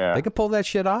they can pull that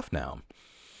shit off now.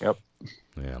 Yep.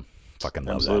 Yeah, fucking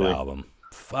love that album.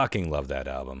 Fucking love that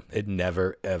album. It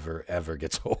never, ever, ever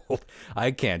gets old.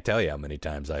 I can't tell you how many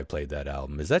times I've played that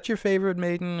album. Is that your favorite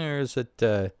Maiden, or is it...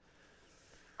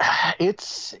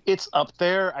 It's up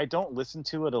there. I don't listen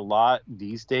to it a lot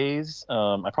these days.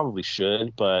 I probably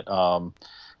should, but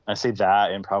I say that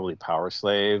and probably Power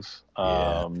Slave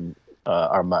are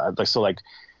my, like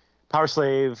Power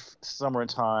Slave, Summer in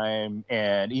Time,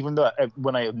 and even though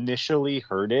when I initially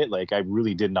heard it, like I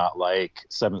really did not like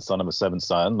Seventh Son of a Seventh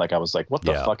Son. Like I was like, what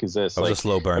the fuck is this? It was a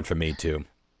slow burn for me too.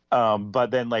 But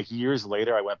then like years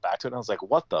later, I went back to it and I was like,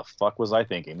 what the fuck was I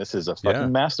thinking? This is a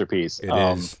fucking masterpiece. It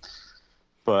is.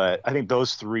 But I think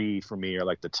those 3 for me are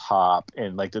like the top,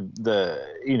 and like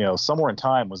the Somewhere in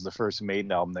Time was the first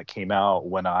Maiden album that came out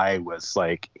when I was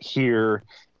like here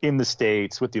in the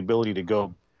States with the ability to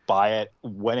go buy it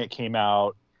when it came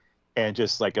out and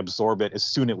just like absorb it as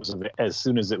soon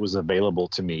as it was available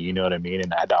to me. You know what I mean?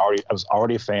 And I was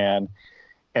already a fan,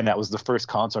 and that was the first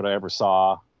concert I ever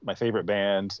saw. My favorite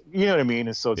band, you know what I mean?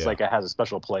 And so it's like it has a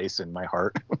special place in my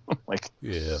heart.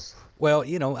 Well,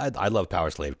 I love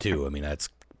Power Slave too. I mean, that's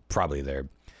probably their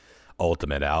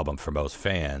ultimate album for most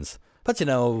fans. But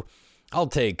I'll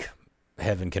take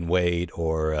Heaven Can Wait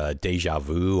or Deja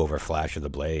Vu over Flash of the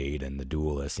Blade and The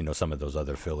Duelist. Some of those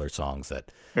other filler songs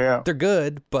that they're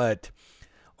good, but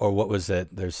or what was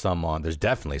it? There's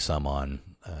definitely some on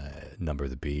Number of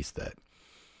the Beast that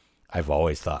I've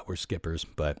always thought were skippers,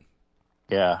 but.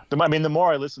 Yeah. I mean, the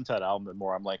more I listen to that album, the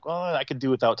more I'm like, well, I could do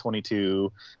without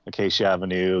 22, Acacia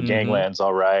Avenue, Gangland's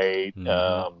all right,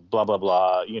 blah, blah,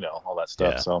 blah, all that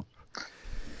stuff. Yeah. So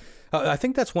I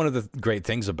think that's one of the great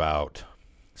things about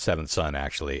Seventh Son,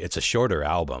 actually. It's a shorter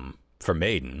album for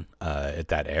Maiden at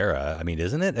that era. I mean,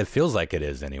 isn't it? It feels like it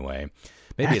is anyway.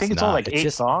 Maybe I think it's only like 8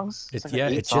 songs.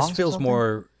 It just feels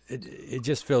more, it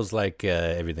just feels like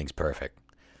everything's perfect.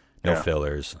 no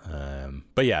fillers.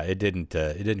 But yeah, it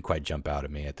didn't quite jump out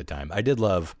at me at the time. I did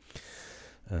love.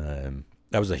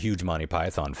 I was a huge Monty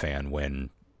Python fan when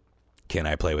Can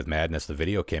I Play with Madness, the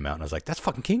video came out, and I was like, that's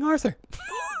fucking King Arthur.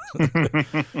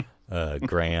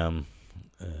 Graham.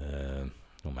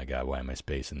 Oh my God, why am I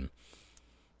spacing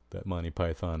that Monty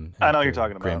Python actor? I know what you're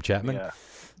talking about. Graham Chapman?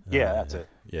 Yeah, that's it.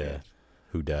 Yeah.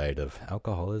 Who died of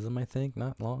alcoholism, I think,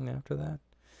 not long after that.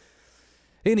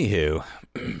 Anywho,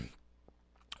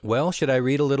 well, should I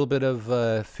read a little bit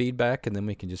of feedback, and then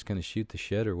we can just kind of shoot the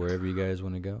shit, or wherever you guys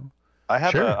want to go? I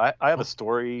have a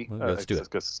story. Let's do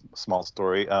it. A small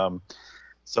story.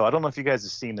 So I don't know if you guys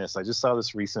have seen this. I just saw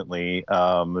this recently.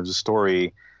 There's a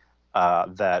story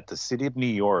that the city of New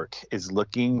York is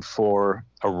looking for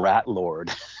a rat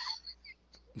lord.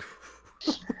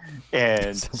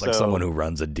 And sounds like someone who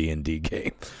runs a D&D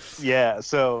game. Yeah,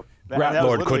 so Rat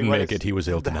Lord couldn't make it. He was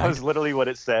ill tonight. That was literally what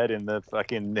it said in the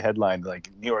fucking headline,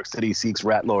 like New York City seeks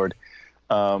Rat Lord.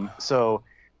 So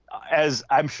as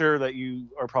I'm sure that you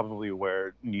are probably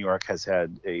aware, New York has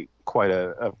had quite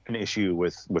an issue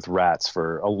with rats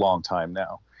for a long time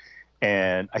now.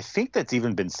 And I think that's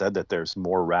even been said that there's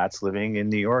more rats living in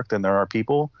New York than there are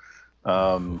people.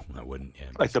 I wouldn't. Yeah,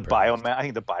 like the biomass. I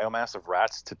think the biomass of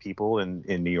rats to people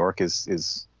in New York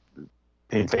is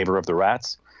in favor of the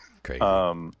rats. Crazy.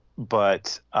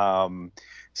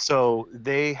 So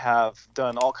they have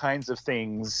done all kinds of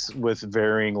things with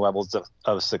varying levels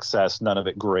of success, none of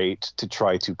it great, to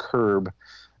try to curb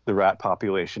the rat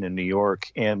population in New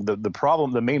York. And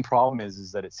the main problem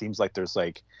is that it seems like there's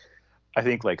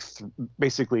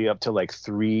basically up to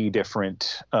 3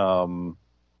 different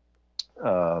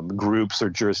groups or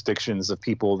jurisdictions of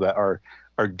people that are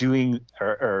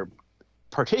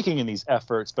partaking in these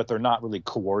efforts, but they're not really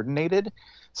coordinated.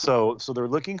 So they're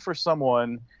looking for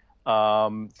someone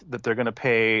that they're going to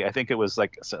pay. I think it was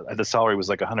the salary was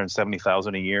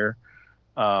 $170,000 a year,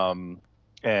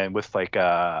 and with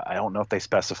I don't know if they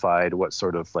specified what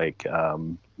sort of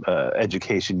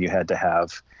education you had to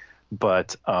have,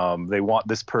 but they want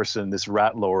this person, this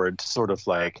rat lord, to sort of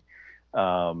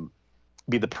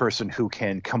be the person who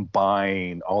can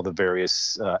combine all the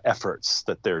various efforts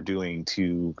that they're doing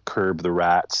to curb the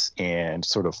rats and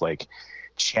sort of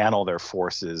channel their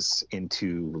forces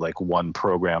into one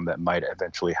program that might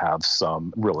eventually have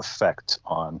some real effect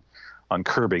on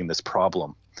curbing this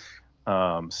problem.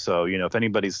 So, if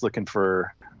anybody's looking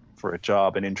for a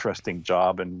job, an interesting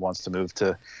job, and wants to move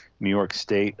to New York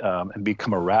State and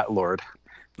become a rat lord,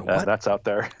 that's out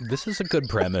there. This is a good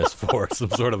premise for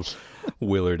some sort of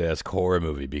Willard-esque horror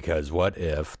movie, because what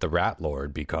if the rat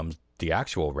lord becomes the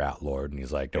actual rat lord, and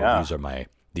he's like, no,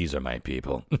 these are my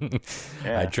people.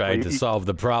 I tried to solve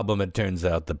the problem. It turns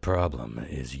out the problem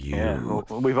is you. Yeah.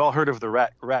 Well, we've all heard of the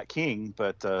rat king,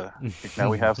 but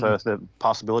now we have the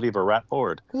possibility of a rat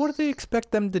lord. What do they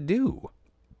expect them to do?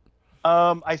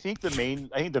 I think the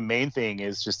main thing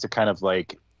is just to kind of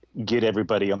get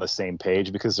everybody on the same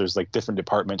page, because there's different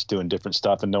departments doing different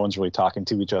stuff, and no one's really talking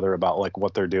to each other about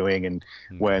what they're doing and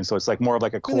when. So it's more of a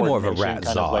coordination, more of a rat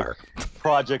czar,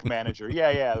 project manager.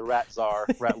 Yeah, the rat czar,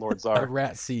 rat lord czar, a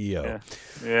rat CEO.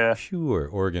 Yeah. Sure,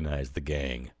 organize the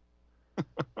gang.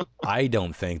 I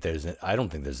don't think there's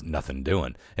nothing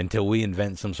doing until we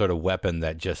invent some sort of weapon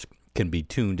that just can be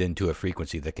tuned into a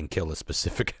frequency that can kill a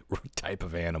specific type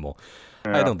of animal.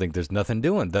 Yeah. I don't think there's nothing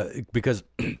doing because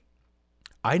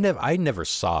I never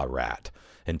saw a rat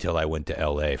until I went to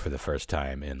LA for the first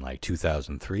time in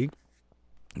 2003.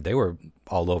 They were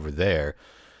all over there.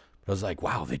 I was like,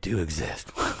 wow, they do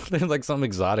exist. They're like some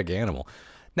exotic animal.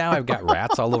 Now I've got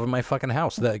rats all over my fucking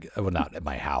house. Well, not at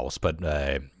my house, but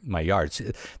my yard.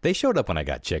 They showed up when I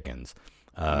got chickens.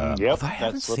 Yep, I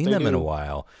haven't seen them in a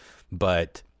while.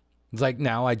 But it's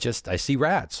now I see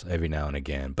rats every now and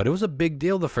again. But it was a big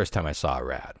deal the first time I saw a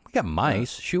rat. We got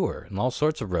mice, sure, and all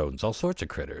sorts of rodents, all sorts of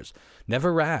critters.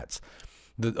 Never rats.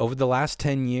 Over the last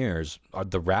 10 years,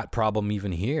 the rat problem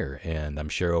even here, and I'm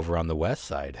sure over on the west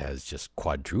side, has just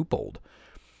quadrupled.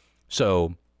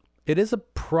 So it is a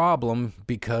problem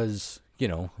because,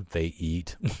 they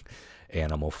eat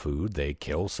animal food. They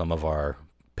kill some of our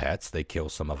pets. They kill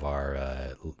some of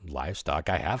our livestock.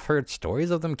 I have heard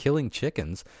stories of them killing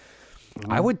chickens.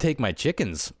 I would take my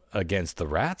chickens against the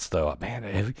rats, though.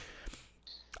 Man,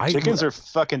 chickens are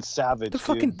fucking savage.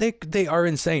 They are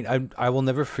insane. I will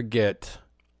never forget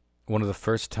one of the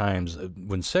first times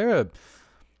when Sarah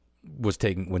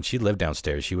when she lived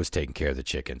downstairs, she was taking care of the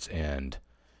chickens, and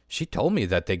she told me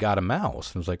that they got a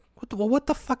mouse. I was like, what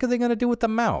the fuck are they going to do with the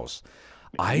mouse?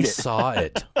 I saw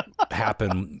it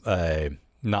happen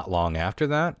not long after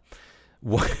that.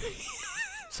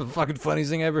 It's the fucking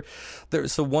funniest thing ever.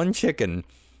 There's one chicken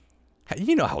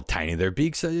You know how tiny their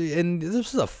beaks are, and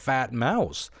this is a fat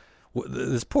mouse.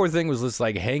 This poor thing was just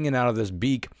like hanging out of this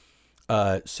beak,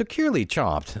 securely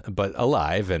chomped, but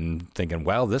alive, and thinking,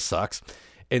 "Well, this sucks."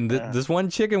 And this one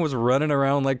chicken was running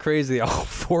around like crazy. All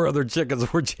 4 other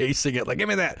chickens were chasing it. Like, give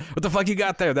me that. What the fuck you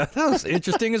got there? That was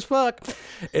interesting as fuck.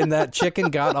 And that chicken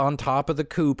got on top of the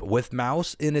coop with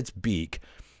mouse in its beak.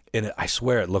 And I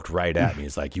swear it looked right at me.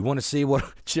 It's like, you want to see what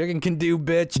a chicken can do,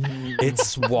 bitch? It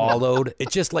swallowed. It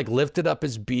just like lifted up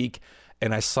his beak.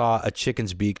 And I saw a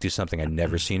chicken's beak do something I'd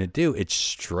never seen it do. It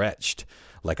stretched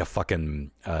like a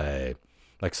fucking,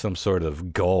 like some sort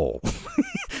of gull,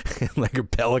 like a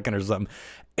pelican or something.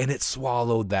 And it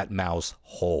swallowed that mouse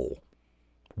whole.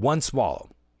 One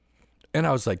swallow. And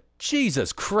I was like,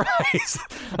 Jesus Christ.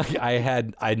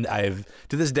 I've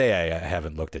to this day, I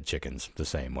haven't looked at chickens the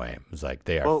same way. It was like,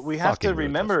 they are. Well, we have to ruthless.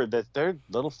 remember that they're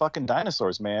little fucking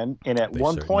dinosaurs, man. And at They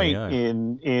one point are.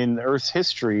 in Earth's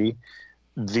history,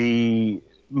 the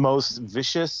most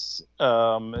vicious,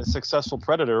 successful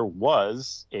predator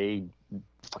was a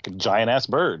fucking giant ass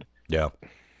bird. Yeah.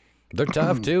 They're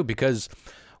tough too, because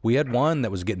we had one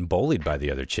that was getting bullied by the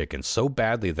other chickens so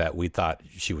badly that we thought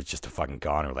she was just a fucking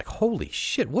goner. We're like, holy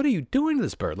shit, what are you doing to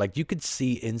this bird? Like, you could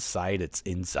see inside its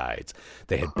insides.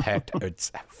 They had pecked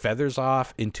its feathers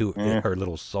off into her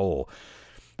little soul.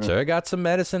 So I got some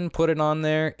medicine, put it on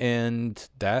there, and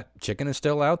that chicken is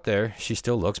still out there. She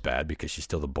still looks bad because she's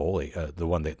still the bully, the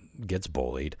one that gets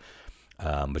bullied.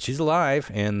 But she's alive,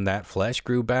 and that flesh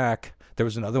grew back. There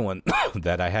was another one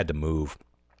that I had to move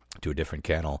to a different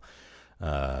kennel.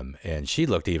 And she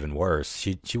looked even worse.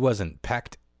 She wasn't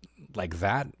pecked like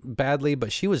that badly,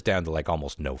 but she was down to like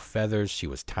almost no feathers. She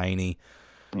was tiny.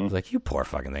 I was like, you poor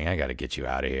fucking thing. I got to get you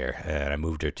out of here. And I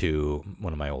moved her to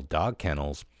one of my old dog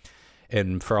kennels.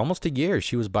 And for almost a year,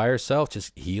 she was by herself,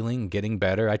 just healing, getting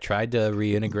better. I tried to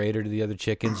reintegrate her to the other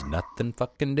chickens. Nothing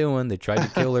fucking doing. They tried to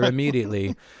kill her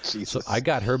immediately. So I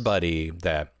got her buddy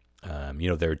that,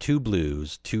 there are 2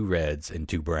 blues, 2 reds, and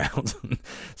 2 browns.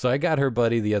 So I got her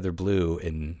buddy, the other blue,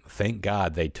 and thank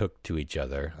God they took to each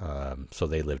other. So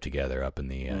they live together up in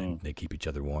the, they keep each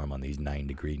other warm on these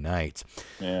 9-degree nights.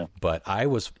 Yeah. But I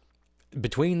was,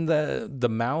 between the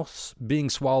mouse being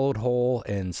swallowed whole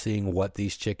and seeing what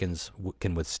these chickens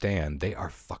can withstand, they are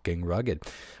fucking rugged.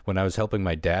 When I was helping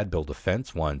my dad build a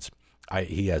fence once,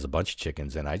 he has a bunch of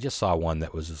chickens, and I just saw one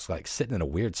that was just like sitting in a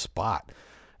weird spot.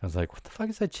 I was like, what the fuck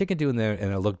is that chicken doing there?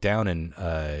 And I looked down, and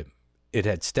it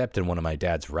had stepped in one of my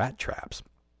dad's rat traps.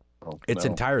 Its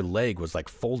entire leg was like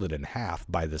folded in half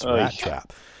by this rat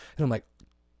trap. And I'm like,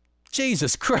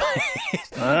 Jesus Christ.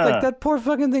 Like, that poor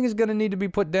fucking thing is going to need to be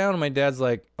put down. And my dad's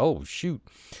like, oh, shoot.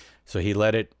 So he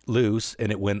let it loose,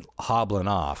 and it went hobbling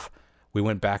off. We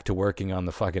went back to working on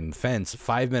the fucking fence.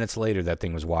 5 minutes later, that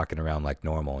thing was walking around like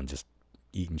normal and just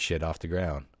eating shit off the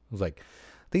ground. I was like,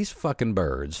 these fucking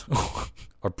birds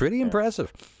are pretty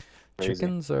impressive. Crazy.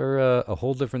 Chickens are a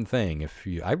whole different thing.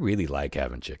 I really like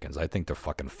having chickens. I think they're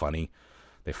fucking funny.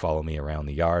 They follow me around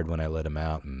the yard when I let them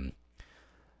out, and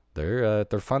they're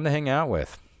fun to hang out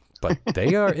with. But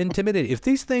they are intimidating. If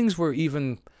these things were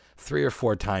even 3 or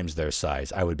 4 times their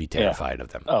size, I would be terrified of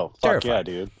them. Oh, fuck terrified.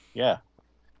 Yeah, dude. Yeah.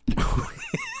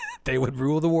 They would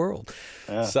rule the world.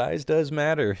 Yeah. Size does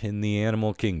matter in the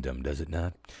animal kingdom, does it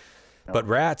not? No. But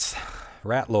rats,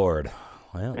 Rat Lord.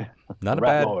 Well, not a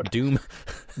bad Lord. Doom.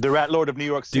 The Rat Lord of New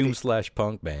York City.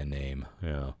 Doom/punk band name.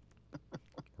 Yeah.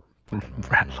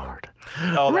 Rat Lord.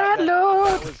 Oh, Rat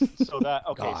Lord.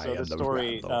 The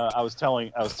story. I was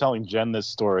telling Jen this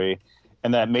story,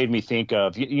 and that made me think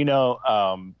of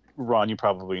Ron. You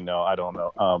probably know. I don't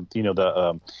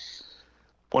know.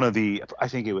 One of the, I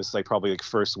think it was probably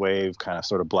first wave kind of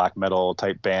sort of black metal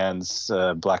type bands,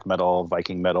 black metal,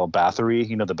 Viking metal, Bathory.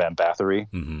 You know the band Bathory?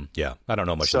 Mm-hmm. Yeah, I don't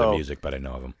know much of their music, but I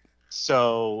know of them.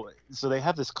 So they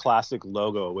have this classic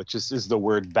logo, which is the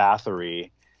word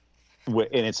Bathory, and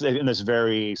it's in this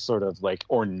very sort of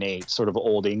ornate, sort of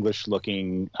old English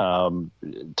looking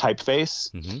typeface.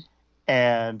 Mm-hmm.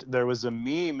 And there was a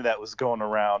meme that was going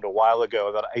around a while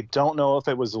ago that I don't know if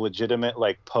it was a legitimate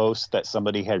post that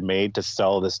somebody had made to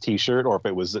sell this T-shirt, or if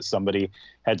it was that somebody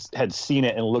had seen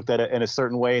it and looked at it in a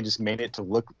certain way and just made it to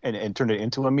look and turned it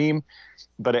into a meme.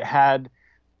 But it had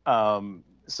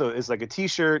so it's like a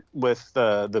T-shirt with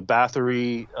the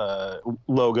Bathory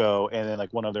logo, and then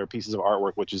one of their pieces of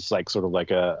artwork, which is sort of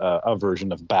a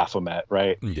version of Baphomet,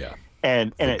 right? Yeah.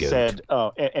 And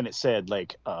it said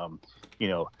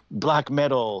black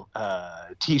metal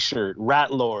T-shirt,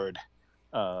 Rat Lord,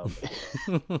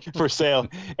 for sale.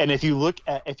 And if you look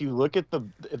at the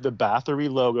Bathory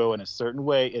logo in a certain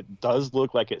way, it does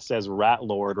look like it says Rat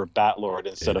Lord or Bat Lord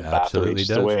instead of Bathory.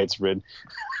 Just the way it's written.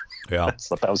 Yeah, I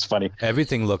thought that was funny.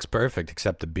 Everything looks perfect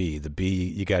except the B. The B,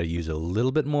 you got to use a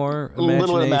little bit more imagination. A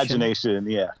little imagination,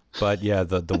 yeah. But yeah,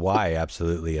 the Y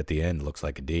absolutely at the end looks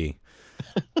like a D.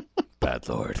 Bad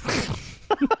Lord.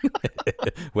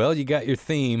 Well, you got your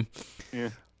theme.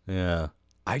 Yeah.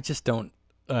 I don't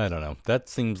know. That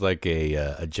seems like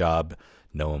a job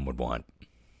no one would want.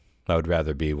 I would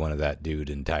rather be one of that dude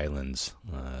in Thailand's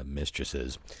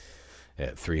mistresses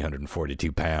at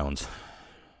 342 pounds.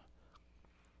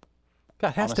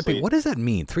 God, has to be. What does that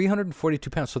mean? 342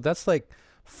 pounds. So that's like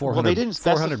 400. Well, they didn't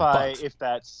specify $400. If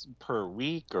that's per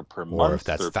week or per month, or if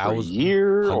that's per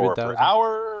year, or per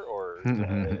hour, or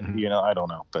I don't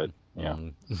know. But yeah,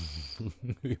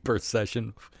 per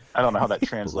session. I don't know how that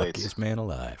translates. Luckiest man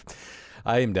alive.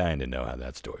 I am dying to know how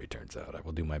that story turns out. I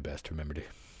will do my best to remember to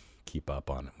keep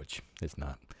up on it, which is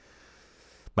not.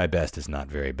 My best is not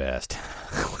very best.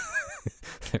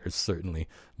 There's certainly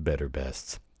better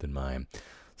bests than mine.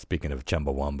 Speaking of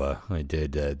Chumbawamba, I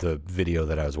did the video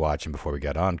that I was watching before we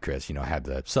got on, Chris, had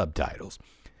the subtitles.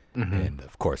 And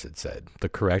of course it said the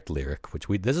correct lyric, which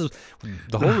this is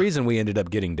the whole reason we ended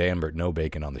up getting Danbert No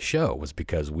Bacon on the show was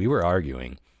because we were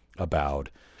arguing about,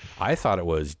 I thought it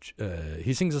was,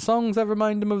 he sings the songs that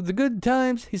remind him of the good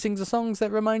times. He sings the songs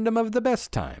that remind him of the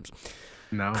best times.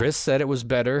 No. Chris said it was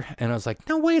better, and I was like,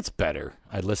 no way it's better.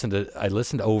 I listened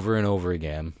over and over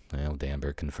again. Well,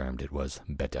 Danbert confirmed it was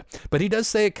better. But he does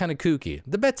say it kind of kooky.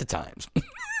 The better times.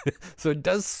 So it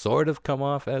does sort of come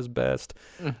off as best.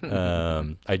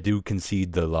 I do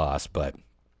concede the loss, but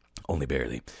only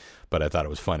barely. But I thought it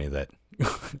was funny that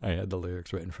I had the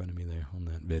lyrics right in front of me there on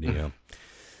that video.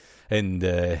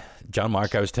 And John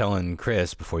Mark, I was telling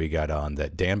Chris before you got on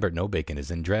that Danbert No Bacon is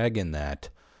in drag in that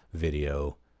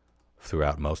video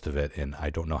throughout most of it, and I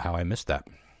don't know how I missed that.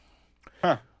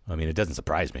 Huh. I mean, it doesn't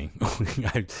surprise me.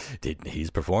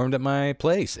 He's performed at my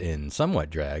place in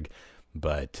somewhat drag,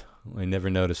 but I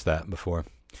never noticed that before.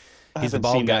 He's the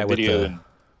bald guy with the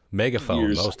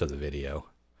megaphone most of the video.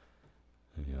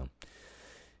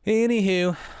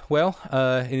 Anywho, well,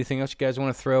 anything else you guys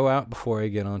want to throw out before I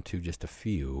get on to just a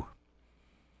few?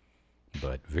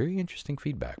 But very interesting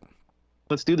feedback.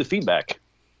 Let's do the feedback.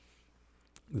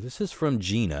 This is from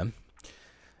Gina.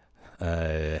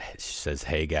 She says,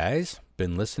 hey guys,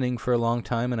 been listening for a long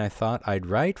time and I thought I'd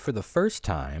write for the first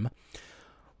time.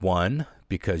 One,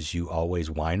 because you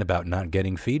always whine about not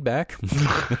getting feedback.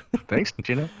 Thanks,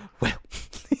 Gina. Well,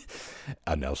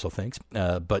 and also thanks.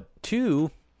 But two,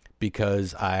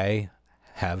 because I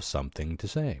have something to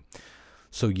say.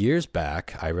 So years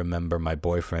back, I remember my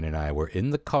boyfriend and I were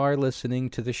in the car listening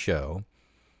to the show.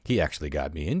 He actually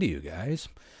got me into you guys.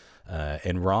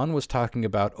 And Ron was talking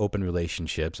about open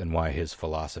relationships and why his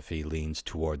philosophy leans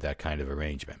toward that kind of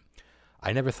arrangement.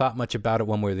 I never thought much about it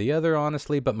one way or the other,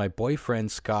 honestly, but my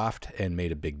boyfriend scoffed and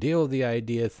made a big deal of the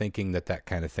idea, thinking that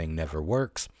kind of thing never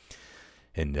works.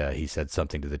 And he said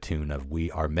something to the tune of,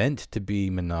 we are meant to be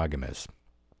monogamous.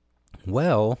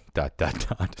 Well, ...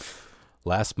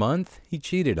 Last month, he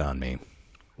cheated on me.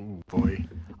 Oh, boy.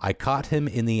 I caught him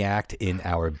in the act in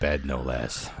our bed, no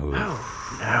less. Ooh.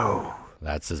 Oh, no.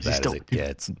 That's as bad as it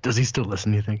gets. Does he still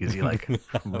listen, you think? Is he like...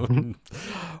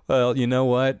 Well, you know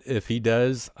what? If he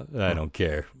does, I don't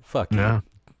care. Fuck you.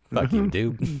 Fuck you,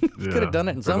 dude. You could have done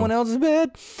it in someone else's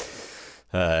bed.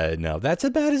 No, that's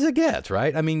as bad as it gets,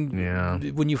 right? I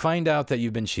mean, when you find out that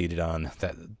you've been cheated on,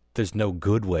 that there's no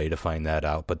good way to find that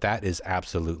out, but that is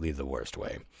absolutely the worst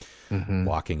way.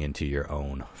 Walking into your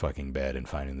own fucking bed and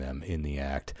finding them in the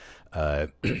act.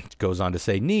 Goes on to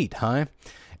say, neat, huh?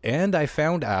 And I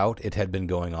found out it had been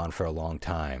going on for a long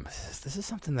time. This is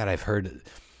something that I've heard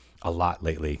a lot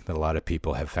lately, that a lot of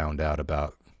people have found out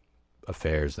about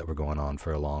affairs that were going on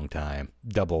for a long time.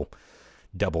 Double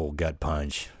gut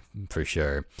punch, for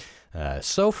sure.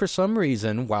 So for some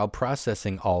reason, while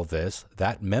processing all this,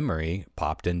 that memory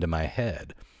popped into my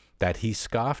head. That he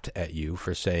scoffed at you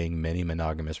for saying many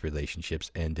monogamous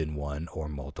relationships end in one or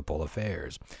multiple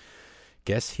affairs.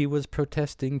 Guess he was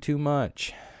protesting too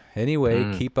much.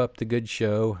 Anyway, keep up the good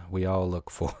show. We all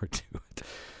look forward to it.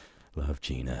 Love,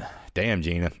 Gina. Damn,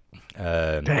 Gina.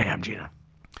 Damn, Gina.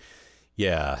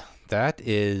 Yeah,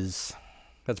 that's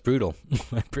brutal.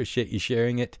 I appreciate you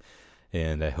sharing it,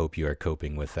 and I hope you are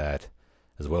coping with that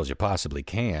as well as you possibly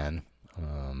can.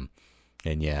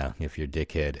 And yeah, if your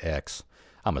dickhead ex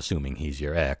I'm assuming he's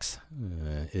your ex,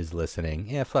 is listening,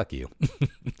 yeah, fuck you.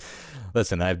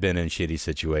 Listen, I've been in shitty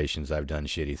situations. I've done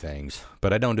shitty things,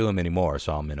 but I don't do them anymore,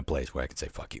 so I'm in a place where I can say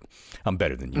fuck you. I'm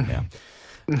better than you now.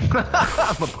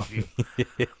 I'm above you.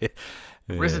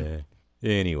 Risen.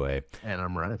 Anyway. And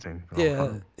I'm rising.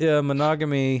 Yeah,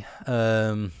 monogamy,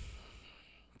 God,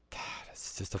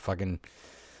 it's just a fucking,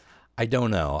 I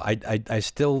don't know. I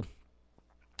still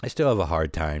have a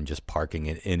hard time just parking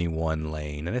in any one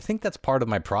lane. And I think that's part of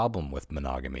my problem with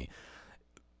monogamy.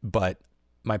 But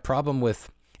my problem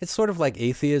with, it's sort of like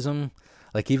atheism.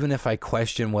 Like, even if I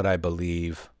question what I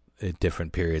believe at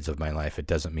different periods of my life, it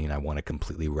doesn't mean I want to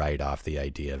completely write off the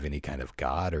idea of any kind of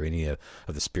God or any of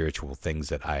the spiritual things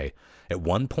that I, at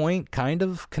one point, kind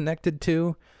of connected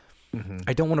to. Mm-hmm.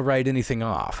 I don't want to write anything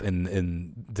off.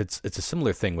 And it's a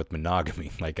similar thing with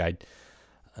monogamy. Like, I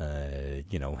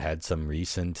had some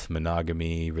recent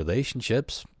monogamy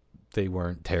relationships. They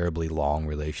weren't terribly long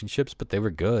relationships, but they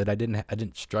were good. I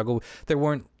didn't struggle. There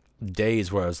weren't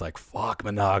days where I was like, fuck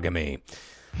monogamy.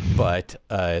 But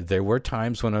there were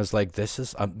times when I was like, this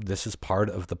is part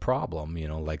of the problem.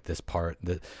 Like this part,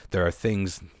 that there are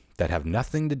things that have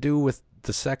nothing to do with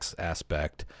the sex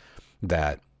aspect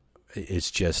that is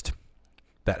just,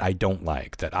 that I don't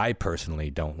like, that I personally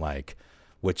don't like,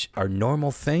 which are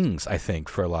normal things, I think,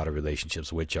 for a lot of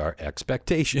relationships, which are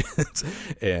expectations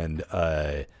and,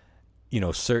 a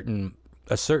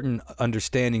certain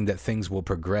understanding that things will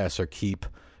progress or keep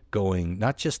going,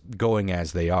 not just going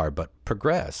as they are, but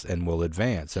progress and will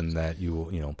advance, and that you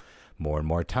will, more and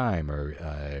more time,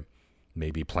 or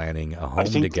maybe planning a home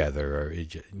together, or,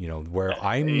 where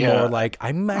I'm more like,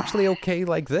 I'm actually okay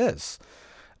like this.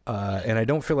 And I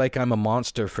don't feel like I'm a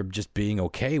monster for just being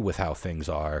okay with how things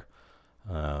are.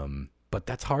 But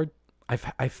that's hard. I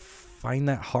find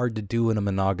that hard to do in a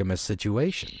monogamous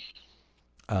situation.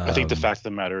 I think the fact of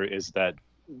the matter is that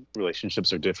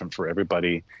relationships are different for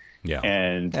everybody. Yeah.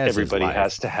 And everybody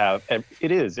has to have, and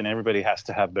everybody has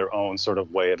to have their own sort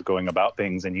of way of going about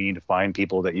things. And you need to find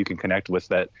people that you can connect with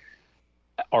that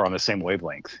are on the same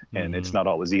wavelength. And it's not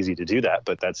always easy to do that,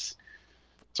 but that's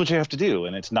what you have to do.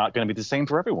 And it's not going to be the same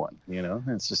for everyone.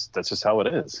 That's just how it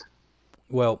is.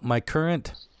 Well, my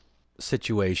current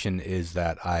situation is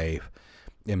that I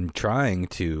am trying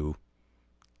to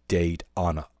date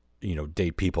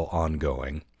people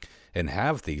ongoing and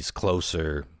have these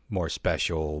closer, more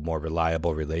special, more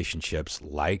reliable relationships,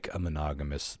 like a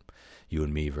monogamous you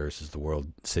and me versus the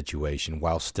world situation,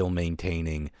 while still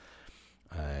maintaining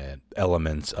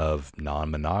elements of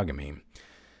non-monogamy.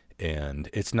 And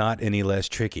it's not any less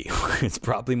tricky. It's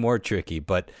probably more tricky,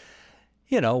 but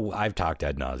I've talked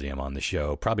ad nauseum on the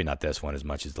show, probably not this one as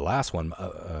much as the last one.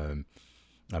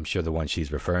 I'm sure the one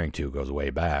she's referring to goes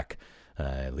way back,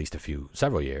 at least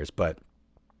several years, but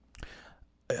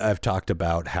I've talked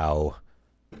about how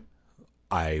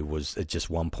I was at just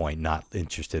one point not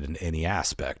interested in any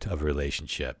aspect of a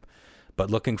relationship, but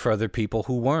looking for other people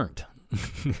who weren't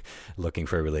looking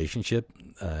for a relationship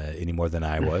any more than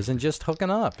I was, and just hooking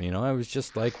up. I was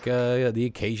just like the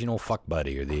occasional fuck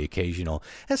buddy, or the occasional,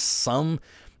 has some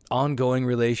ongoing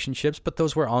relationships, but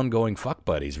those were ongoing fuck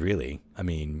buddies, really. I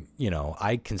mean,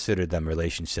 I considered them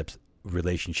relationships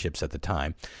at the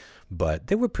time, but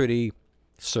they were pretty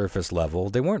surface level.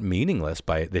 They weren't meaningless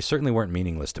they certainly weren't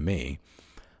meaningless to me.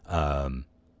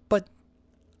 But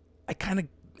I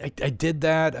did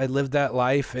that. I lived that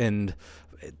life, and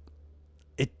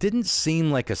it didn't seem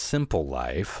like a simple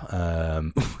life.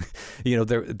 That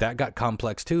got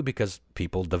complex too, because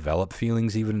people develop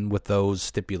feelings even with those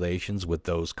stipulations, with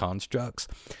those constructs,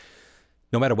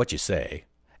 no matter what you say.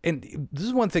 And this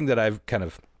is one thing that I've kind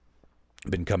of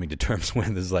been coming to terms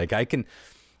with, is like, I can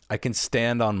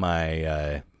stand on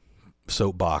my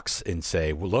soapbox and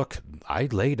say, well, look, I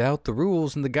laid out the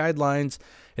rules and the guidelines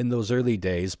in those early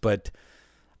days, but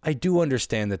I do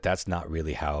understand that that's not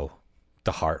really how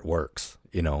the heart works,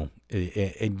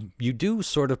 and you do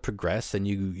sort of progress, and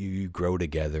you grow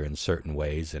together in certain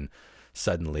ways, and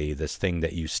suddenly this thing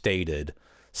that you stated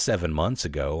 7 months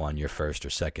ago on your first or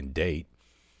second date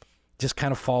just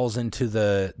kind of falls into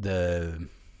the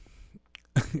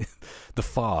the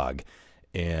fog.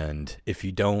 And if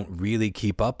you don't really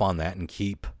keep up on that and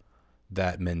keep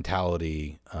that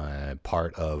mentality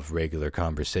part of regular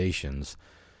conversations,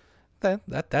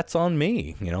 that's on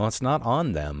me. It's not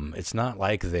on them. It's not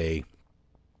like they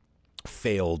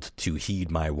failed to heed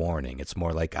my warning. It's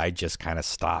more like I just kind of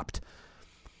stopped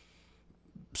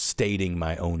stating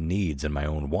my own needs and my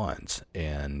own wants,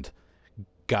 and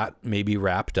got maybe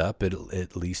wrapped up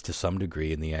at least to some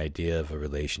degree in the idea of a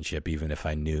relationship, even if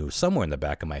I knew somewhere in the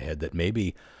back of my head that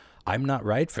maybe I'm not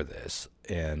right for this.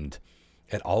 And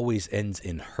it always ends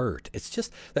in hurt. It's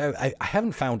just, I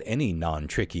haven't found any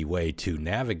non-tricky way to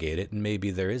navigate it, and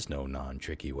maybe there is no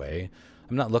non-tricky way.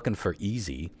 I'm not looking for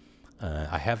easy.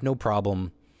 I have no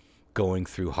problem going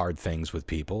through hard things with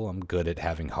people. I'm good at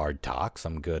having hard talks.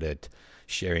 I'm good at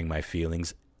sharing my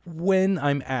feelings when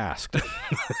I'm asked.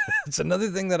 It's another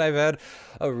thing that I've had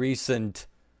a recent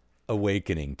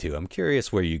awakening to. I'm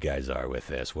curious where you guys are with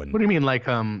this. What do you mean, like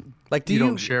do you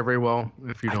don't share very well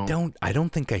if you don't? I don't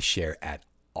think I share at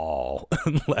all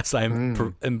unless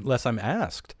I'm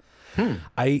asked.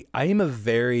 I am a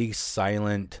very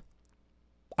silent.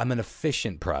 I'm an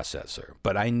efficient processor,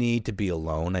 but I need to be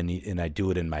alone. And I do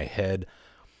it in my head.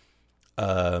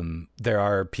 There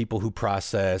are people who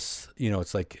process.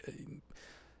 It's like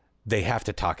they have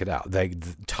to talk it out.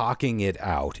 Talking it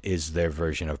out is their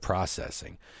version of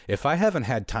processing. If I haven't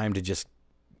had time to just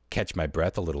catch my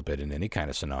breath a little bit in any kind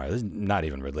of scenario, not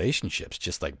even relationships,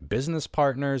 just like business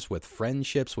partners, with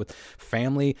friendships, with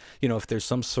family, if there's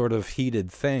some sort of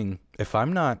heated thing, if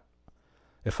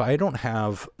I don't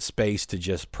have space to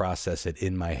just process it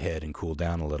in my head and cool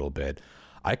down a little bit,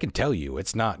 I can tell you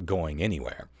it's not going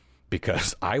anywhere,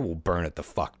 because I will burn it the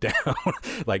fuck down.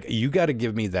 Like, you got to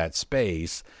give me that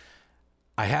space.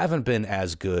 I haven't been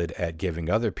as good at giving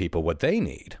other people what they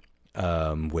need,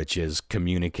 which is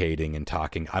communicating and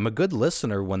talking. I'm a good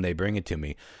listener when they bring it to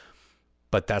me,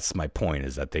 but that's my point,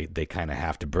 is that they kind of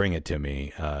have to bring it to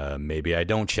me. Maybe I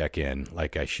don't check in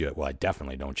like I should. Well, I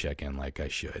definitely don't check in like I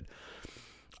should.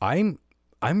 I'm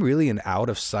really an out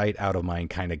of sight, out of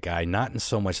mind kind of guy. Not in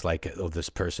so much like, oh, this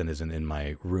person isn't in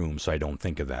my room, so I don't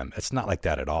think of them. It's not like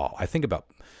that at all. I think about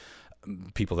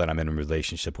people that I'm in a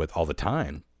relationship with all the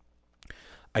time.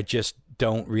 I just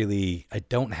don't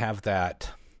have that,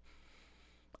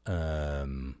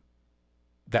 that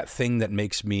thing that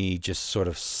makes me just sort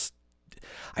of,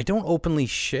 I don't openly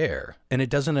share, and it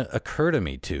doesn't occur to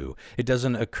me to. It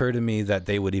doesn't occur to me that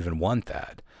they would even want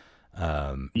that.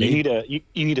 You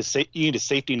need a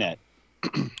safety net.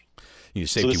 You need a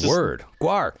safety word.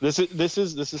 Guar. This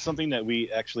is something that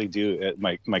we actually do at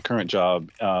my current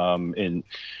job, in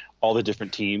all the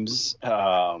different teams,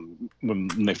 when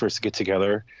they first get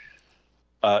together,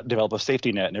 develop a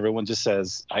safety net, and everyone just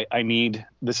says,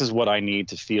 this is what I need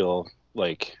to feel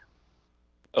like,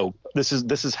 oh, this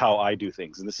is how I do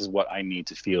things, and this is what I need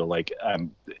to feel like,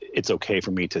 it's okay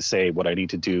for me to say what I need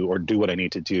to do, or do what I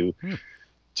need to do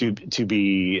to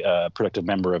be a productive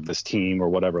member of this team, or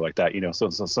whatever like that. So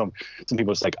some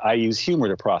people, it's like, I use humor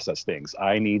to process things.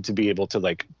 I need to be able to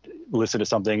like listen to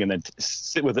something and then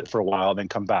sit with it for a while, then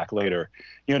come back later.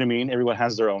 You know what I mean? Everyone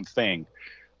has their own thing.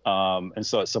 And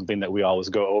so it's something that we always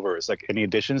go over. It's like, any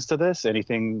additions to this,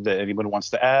 anything that anyone wants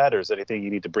to add, or is there anything you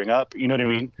need to bring up? You know what I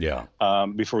mean? Yeah.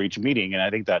 Before each meeting. And I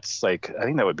think that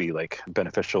would be like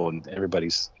beneficial in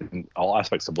in all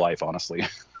aspects of life, honestly.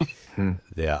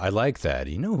 Yeah, I like that.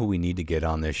 You know who we need to get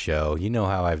on this show? You know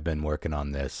how I've been working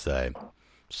on this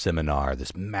seminar,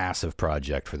 this massive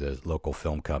project for the local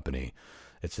film company.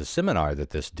 It's a seminar that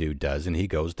this dude does, and he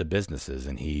goes to businesses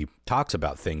and he talks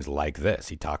about things like this.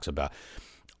 He talks about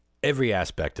every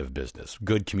aspect of business,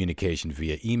 good communication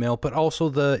via email, but also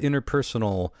the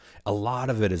interpersonal. A lot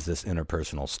of it is this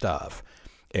interpersonal stuff.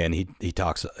 And he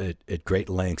talks at great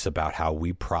lengths about how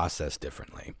we process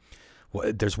differently.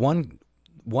 Well, there's one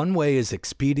way is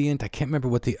expedient. I can't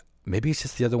remember maybe it's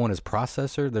just the other one is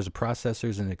processor. There's a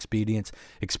processors and expedients.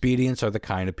 Expedients are the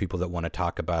kind of people that want to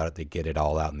talk about it. They get it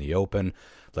all out in the open.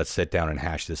 Let's sit down and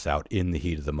hash this out in the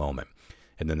heat of the moment.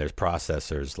 And then there's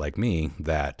processors like me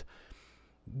that,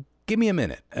 give me a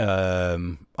minute.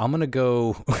 I'm going to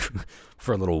go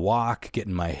for a little walk, get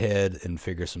in my head and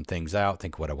figure some things out,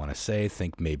 think what I want to say,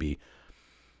 think maybe.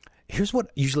 Here's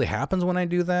what usually happens when I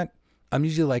do that. I'm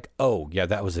usually like, oh, yeah,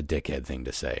 that was a dickhead thing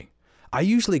to say. I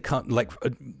usually come, like,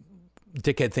 a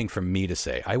dickhead thing for me to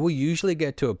say. I will usually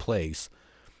get to a place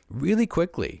really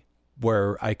quickly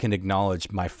where I can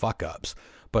acknowledge my fuck-ups.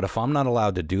 But if I'm not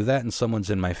allowed to do that and someone's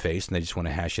in my face and they just want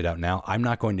to hash it out now, I'm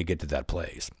not going to get to that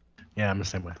place. Yeah, I'm the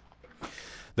same way.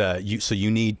 So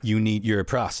you're a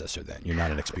processor then. You're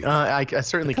not an expedient. I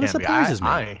certainly can be. Surprises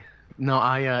me.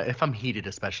 If I'm heated,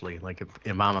 especially, like if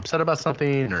I'm upset about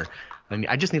something, or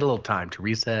I just need a little time to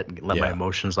reset and let my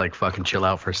emotions like fucking chill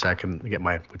out for a second and get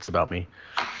my wits about me.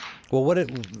 Well,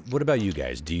 what about you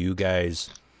guys? Do you guys,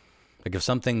 like, if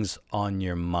something's on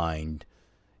your mind,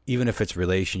 even if it's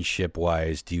relationship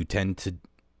wise, do you tend to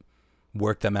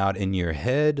work them out in your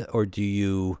head, or do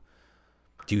you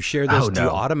share those? Do you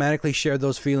automatically share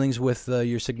those feelings with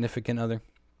your significant other?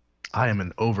 I am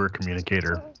an over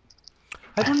communicator.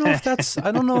 I don't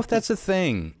know if that's a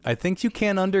thing. I think you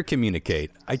can under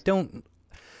communicate.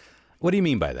 What do you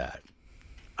mean by that?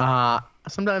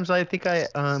 Sometimes I think I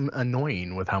am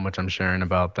annoying with how much I'm sharing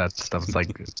about that stuff. It's like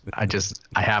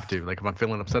I have to. Like if I'm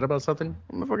feeling upset about something,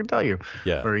 I'm gonna fucking tell you.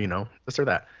 Yeah. Or this or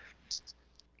that.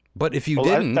 But if you Well,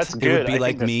 didn't, that's it would good. be I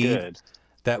like think that's me.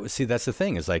 good. That's the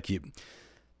thing, is like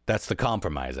that's the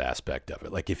compromise aspect of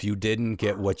it. Like if you didn't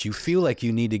get what you feel like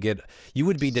you need to get, you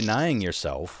would be denying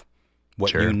yourself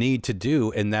what Sure. you need to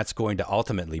do, and that's going to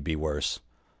ultimately be worse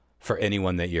for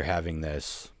anyone that you're having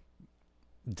this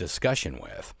discussion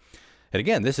with. And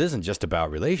again, this isn't just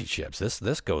about relationships.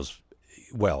 This goes,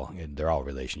 well, they're all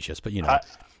relationships, but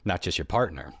not just your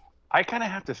partner. I kind of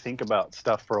have to think about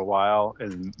stuff for a while,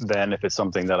 and then if it's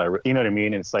something that you know what I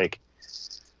mean? It's like,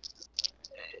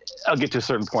 I'll get to a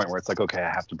certain point where it's like, okay,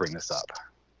 I have to bring this up.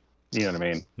 You know what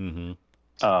I mean? Mm-hmm.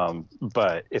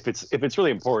 But if it's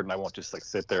really important, I won't just like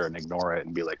sit there and ignore it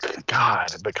and be like,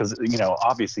 God, because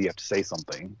obviously you have to say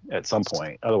something at some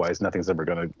point. Otherwise, nothing's ever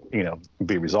going to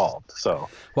be resolved. So,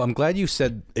 well, I'm glad you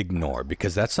said ignore,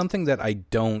 because that's something that I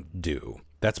don't do.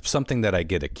 That's something that I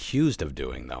get accused of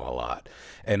doing, though, a lot.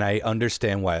 And I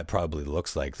understand why it probably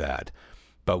looks like that.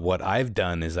 But what I've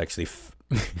done is actually,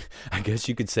 I guess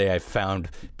you could say I found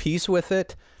peace with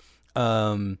it.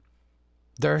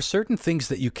 There are certain things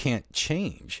that you can't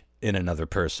change in another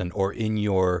person or in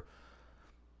your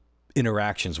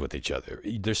interactions with each other.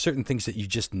 There's certain things that you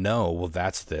just know, well,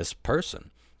 that's this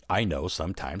person. I know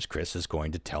sometimes Chris is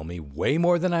going to tell me way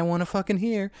more than I want to fucking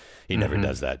hear. He never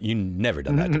does that. You never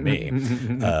done that to me.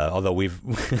 Although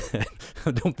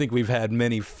I don't think we've had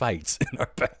many fights in our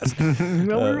past.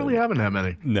 No, we really haven't had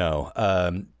many. No.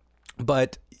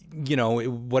 But,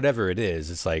 whatever it is,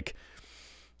 it's like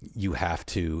you have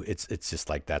to, it's just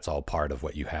like that's all part of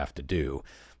what you have to do.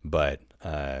 But,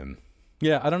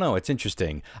 yeah, I don't know. It's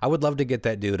interesting. I would love to get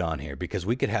that dude on here because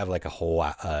we could have like a whole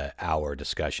hour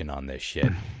discussion on this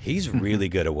shit. He's really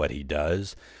good at what he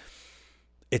does.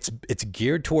 It's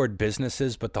geared toward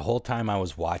businesses, but the whole time I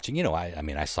was watching,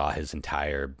 I saw his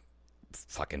entire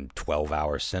fucking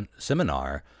 12-hour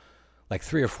seminar like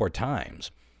 3 or 4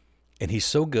 times. And he's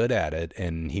so good at it,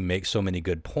 and he makes so many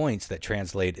good points that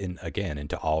translate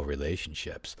into all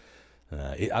relationships.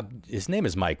 His name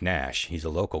is Mike Nash. He's a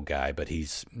local guy, but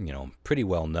he's, pretty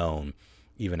well known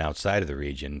even outside of the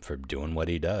region for doing what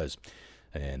he does.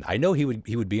 And I know he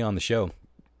would be on the show.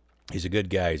 He's a good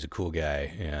guy. He's a cool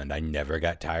guy. And I never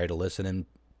got tired of listening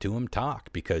to him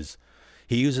talk because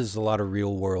he uses a lot of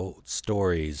real world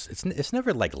stories. It's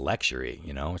never like lecture-y,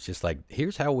 it's just like,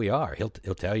 here's how we are. He'll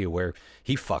tell you where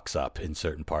he fucks up in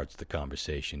certain parts of the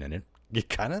conversation. And it's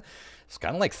kind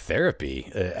of like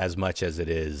therapy as much as it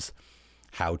is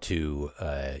how to,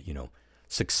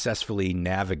 successfully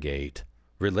navigate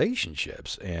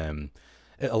relationships. And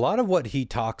a lot of what he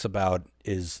talks about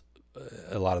is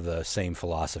a lot of the same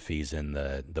philosophies in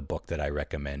the book that I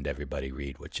recommend everybody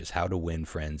read, which is How to Win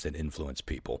Friends and Influence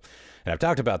People. And I've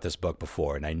talked about this book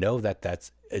before, and I know that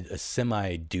that's a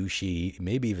semi-douchey,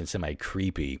 maybe even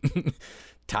semi-creepy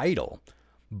title,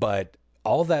 but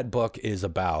all that book is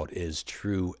about is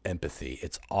true empathy.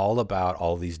 It's all about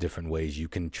all these different ways you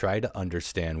can try to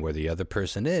understand where the other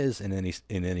person is in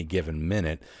any given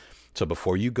minute. So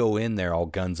before you go in there all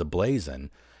guns a-blazing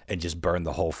and just burn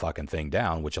the whole fucking thing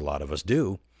down, which a lot of us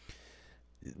do,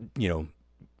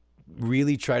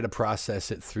 really try to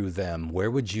process it through them. Where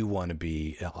would you want to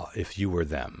be if you were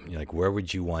them? Where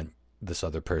would you want this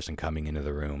other person coming into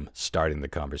the room, starting the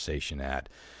conversation at?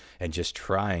 And just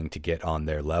trying to get on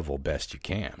their level best you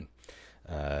can.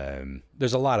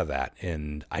 There's a lot of that.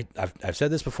 And I've said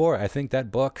this before. I think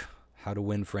that book, How to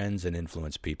Win Friends and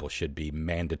Influence People, should be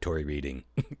mandatory reading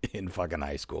in fucking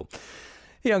high school.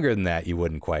 Younger than that, you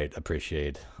wouldn't quite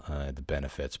appreciate the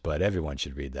benefits. But everyone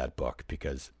should read that book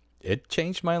because it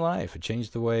changed my life. It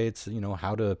changed the way it's,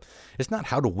 it's not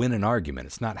how to win an argument.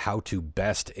 It's not how to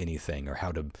best anything or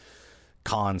how to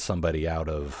con somebody out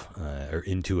of or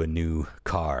into a new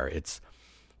car.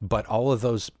 But all of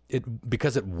those,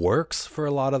 because it works for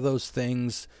a lot of those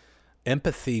things.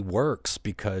 Empathy works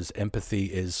because empathy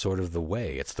is sort of the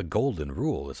way. It's the golden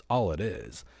rule. It's all it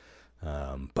is.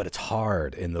 But it's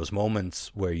hard in those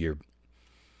moments where you're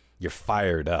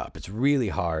fired up. It's really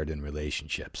hard in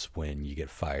relationships when you get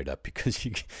fired up because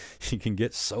you can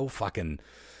get so fucking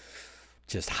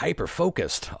just hyper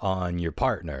focused on your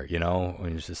partner,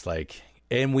 when it's just like.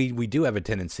 And we do have a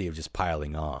tendency of just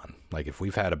piling on. Like if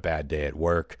we've had a bad day at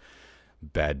work,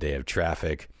 bad day of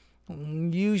traffic,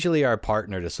 usually our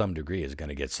partner to some degree is going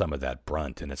to get some of that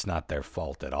brunt, and it's not their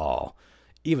fault at all.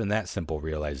 Even that simple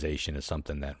realization is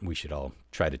something that we should all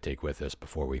try to take with us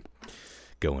before we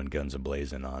go in guns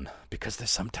a-blazing on. Because there's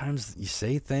sometimes you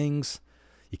say things,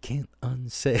 you can't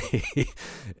unsay.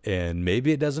 And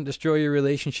maybe it doesn't destroy your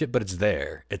relationship, but it's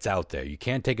there. It's out there. You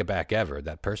can't take it back ever.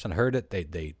 That person heard it,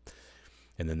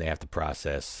 and then they have to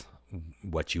process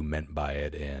what you meant by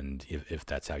it, and if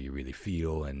that's how you really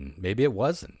feel. And maybe it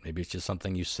wasn't. Maybe it's just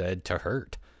something you said to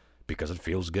hurt, because it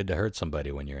feels good to hurt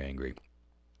somebody when you're angry.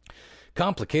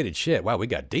 Complicated shit. Wow, we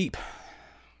got deep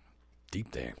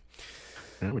there.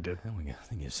 Yeah, we did. I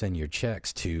think you send your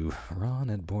checks to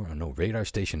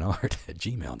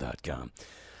radarstationart@gmail.com.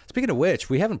 Speaking of which,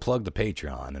 we haven't plugged the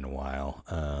Patreon in a while,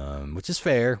 which is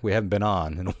fair. We haven't been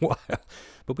on in a while.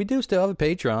 But we do still have a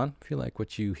Patreon. If you like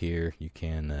what you hear, you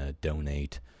can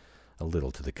donate a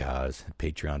little to the cause at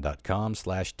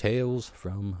patreon.com/Tales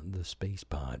from the Space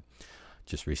Pod.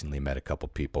 Just recently met a couple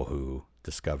people who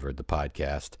discovered the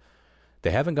podcast.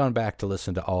 They haven't gone back to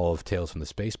listen to all of Tales from the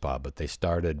Space Pod, but they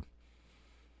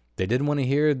didn't want to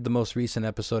hear the most recent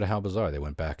episode of How Bizarre. They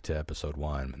went back to episode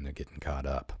 1, and they're getting caught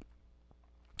up,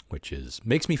 which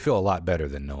makes me feel a lot better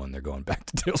than knowing they're going back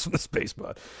to Tales from the Space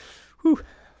Pod. Whew,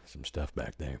 some stuff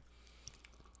back there.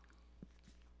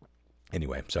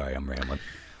 Anyway, sorry, I'm rambling.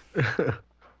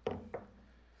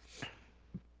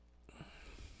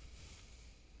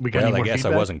 I guess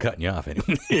I wasn't cutting you off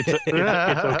anyway. It's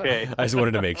okay. I just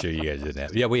wanted to make sure you guys didn't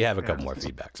have. Yeah, we have a couple more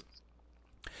feedbacks.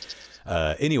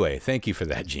 Anyway, thank you for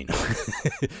that, Gino.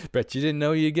 Bet you didn't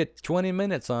know you get 20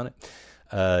 minutes on it.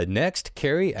 Next,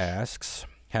 Carrie asks,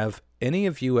 have any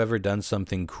of you ever done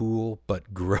something cool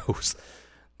but gross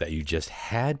that you just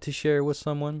had to share with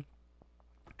someone?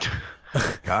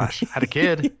 Gosh, had a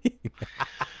kid.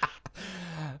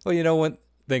 Well, you know what?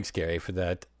 Thanks, Carrie, for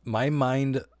that. My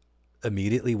mind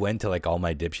immediately went to like all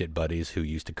my dipshit buddies who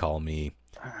used to call me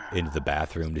into the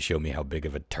bathroom to show me how big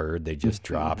of a turd they just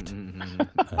dropped.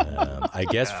 I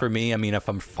guess for me, I mean, if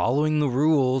I'm following the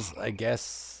rules, I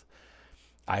guess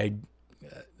I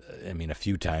mean, a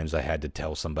few times I had to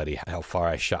tell somebody how far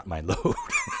I shot my load.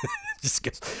 Just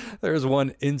because there was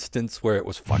one instance where it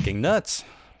was fucking nuts.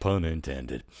 Pun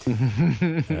intended.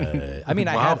 I mean,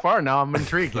 how far? Now I'm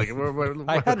intrigued. Like,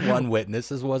 I had one witness.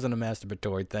 This wasn't a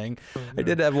masturbatory thing. I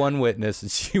did have one witness,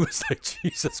 and she was like,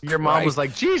 "Jesus Christ!" Your mom was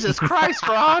like, "Jesus Christ,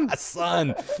 Ron,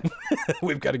 son,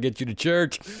 we've got to get you to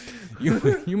church.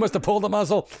 You must have pulled a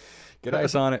muscle. Get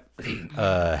ice on it."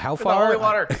 How far? Holy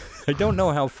water. I don't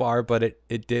know how far, but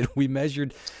it did. We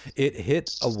measured. It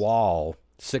hit a wall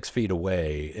 6 feet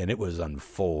away, and it was on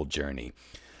full journey.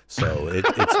 So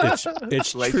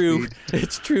it's true.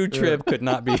 Its true trip could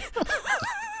not be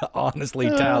honestly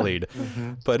tallied,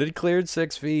 but it cleared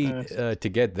 6 feet to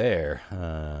get there.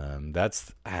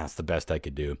 That's the best I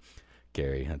could do.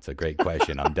 Gary, that's a great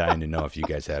question. I'm dying to know if you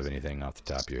guys have anything off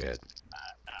the top of your head.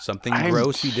 Something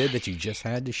gross you did that you just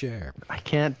had to share. I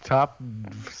can't top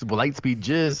Lightspeed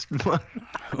jizz.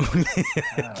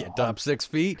 Can't top 6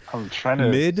 feet. I'm trying to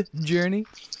mid-journey.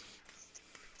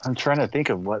 I'm trying to think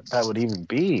of what that would even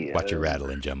be. Watch your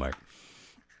rattling, Jim Mark.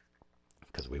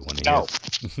 Because we want to hear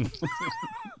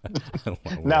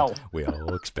it. No. We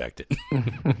all expect it.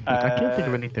 I can't think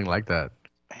of anything like that.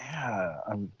 Yeah.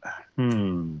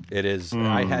 It is.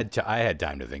 I had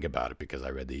time to think about it because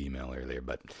I read the email earlier,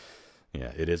 but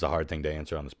yeah, it is a hard thing to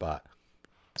answer on the spot.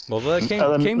 Well, that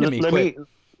came to me quick.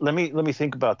 Let me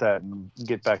think about that and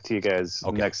get back to you guys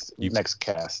next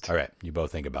cast. All right, you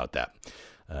both think about that.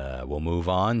 We'll move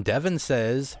on. Devin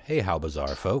says, "Hey, how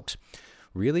bizarre, folks.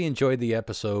 Really enjoyed the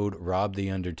episode Rob the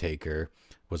Undertaker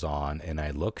was on, and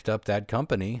I looked up that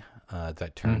company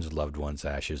that turns loved ones'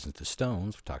 ashes into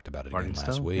stones. We talked about it again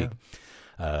last week.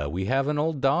 Yeah. We have an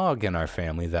old dog in our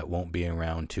family that won't be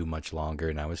around too much longer,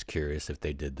 and I was curious if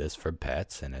they did this for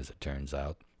pets, and as it turns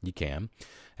out, you can,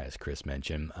 as Chris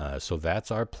mentioned. So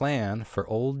that's our plan for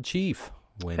old Chief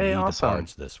when he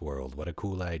departs this world. What a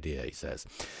cool idea," he says.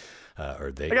 I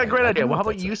got a great idea. Well, how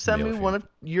about you send me one of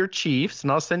your Chiefs,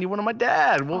 and I'll send you one of my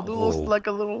dad. We'll do a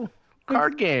little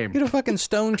card game. Get a fucking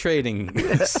stone trading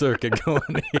circuit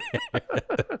going here.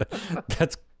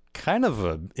 That's kind of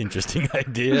an interesting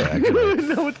idea, actually.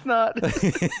 No, it's not.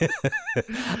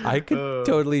 I could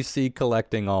totally see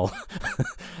collecting all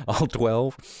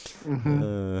 12.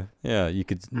 Yeah, you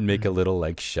could make a little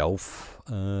like shelf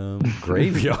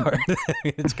graveyard.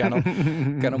 It's kind of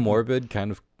morbid,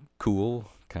 kind of cool.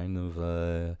 Kind of,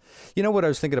 you know what I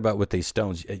was thinking about with these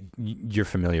stones? You're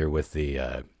familiar with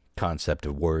the concept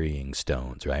of worrying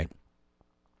stones, right?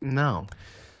 No.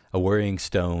 A worrying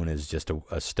stone is just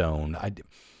a stone. I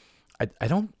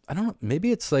don't know.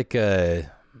 Maybe it's like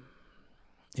a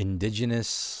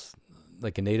indigenous,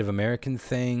 like a Native American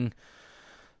thing,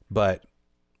 but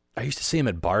I used to see them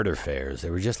at barter fairs. They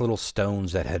were just little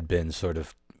stones that had been sort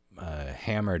of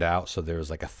hammered out, so there was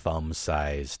like a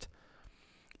thumb-sized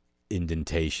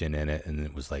indentation in it, and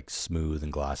it was like smooth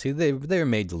and glossy. They're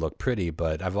made to look pretty,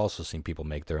 but I've also seen people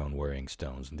make their own worrying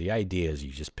stones. And the idea is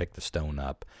you just pick the stone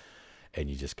up and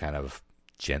you just kind of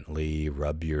gently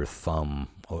rub your thumb.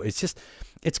 Oh,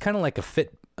 it's kind of like a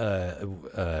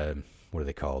what are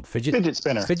they called? Fidget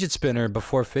spinner. Fidget spinner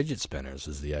before fidget spinners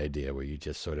is the idea, where you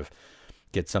just sort of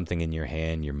get something in your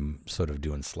hand. You're sort of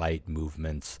doing slight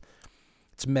movements.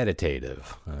 It's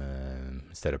meditative.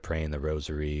 Instead of praying the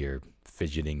rosary or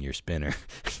fidgeting your spinner,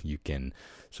 you can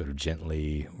sort of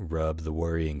gently rub the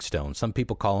worrying stone. Some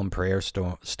people call them prayer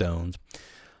stones,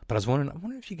 but I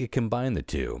wonder if you could combine the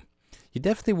two. You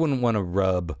definitely wouldn't want to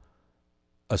rub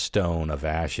a stone of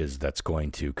ashes that's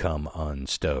going to come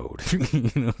unstowed.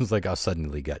 It's like I'll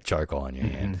suddenly got charcoal on your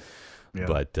hand. Yeah.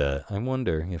 But I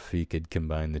wonder if you could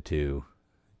combine the two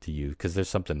to use, because there's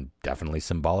something definitely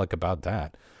symbolic about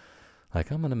that. Like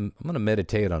I'm gonna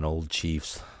meditate on old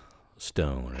Chief's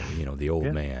stone, or, the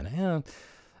old man. Yeah.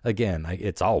 Again,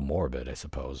 it's all morbid, I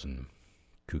suppose, and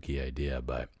kooky idea.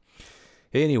 But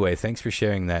anyway, thanks for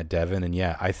sharing that, Devin. And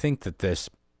yeah, I think that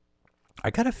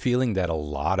I got a feeling that a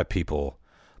lot of people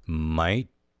might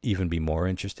even be more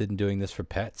interested in doing this for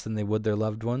pets than they would their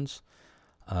loved ones.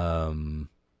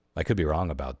 I could be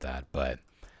wrong about that, but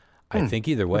I think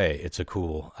either way, it's a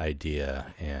cool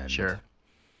idea, and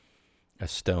a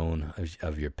stone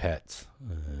of your pets.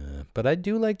 But I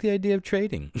do like the idea of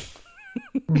trading.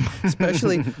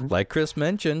 Especially, like Chris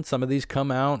mentioned, some of these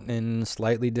come out in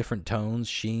slightly different tones,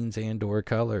 sheens, and or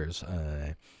colors.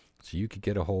 So you could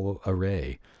get a whole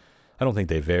array. I don't think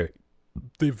they vary.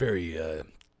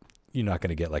 You're not going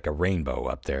to get like a rainbow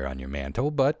up there on your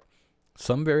mantle, but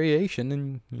some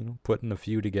variation, and putting a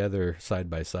few together side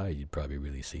by side, you'd probably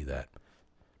really see that.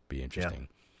 Be interesting.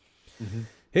 Yeah. Mm-hmm.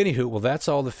 Anywho, well, that's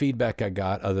all the feedback I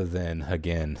got, other than,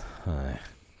 again,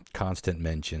 constant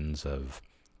mentions of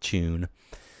Tune.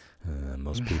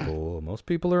 Most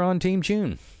people are on Team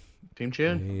Tune. Team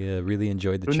Tune. They really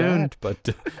enjoyed the chat, but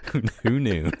who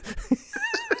knew?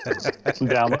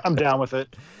 I'm down with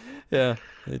it. Yeah,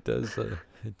 it does.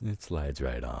 It slides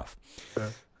right off.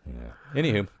 Yeah.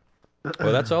 Anywho,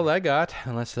 well, that's all I got.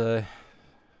 Unless any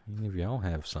of y'all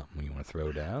have something you want to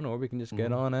throw down, or we can just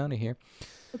get on out of here.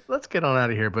 Let's get on out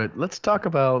of here. But let's talk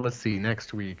about. Let's see.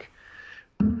 Next week.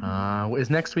 Is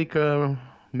next week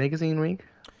magazine week?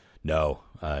 No.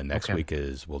 Next week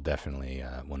we'll definitely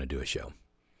want to do a show.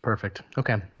 Perfect.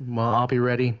 Okay. Well, I'll be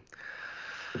ready.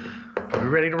 We're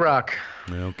ready to rock.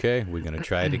 Okay, we're going to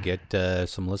try to get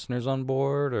some listeners on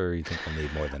board, or you think we'll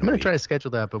need more than I'm going to try to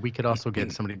schedule that, but we could also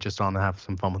get somebody just on to have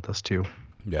some fun with us, too.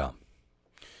 Yeah.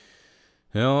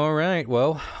 All right,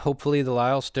 well, hopefully the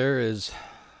Lylester is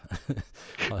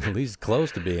at least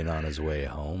close to being on his way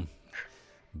home.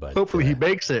 But hopefully he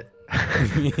makes it.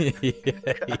 Yeah. He's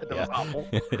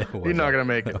not going to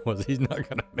make it. He's not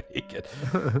going to make it.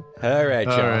 All right,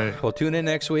 y'all. Right. Well, tune in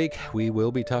next week. We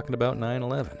will be talking about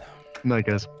 9/11. Night,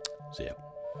 guys. See ya.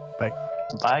 Bye.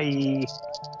 Bye.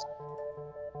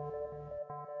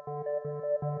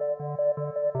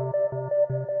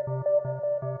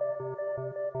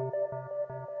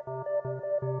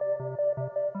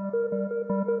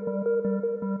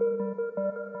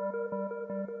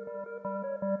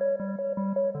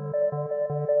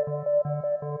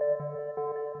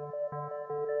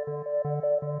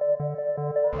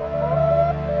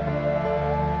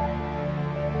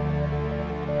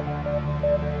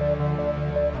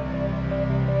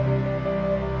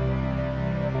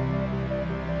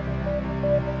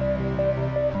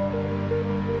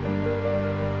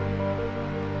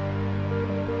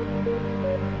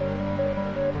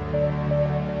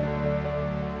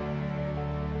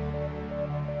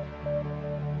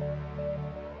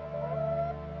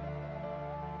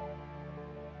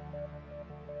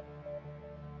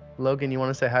 Logan, you want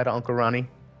to say hi to Uncle Ronnie?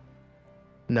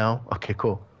 No? Okay,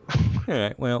 cool. All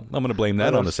right, well, I'm going to blame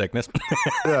that on the sickness.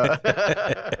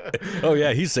 Oh,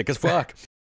 yeah, he's sick as fuck.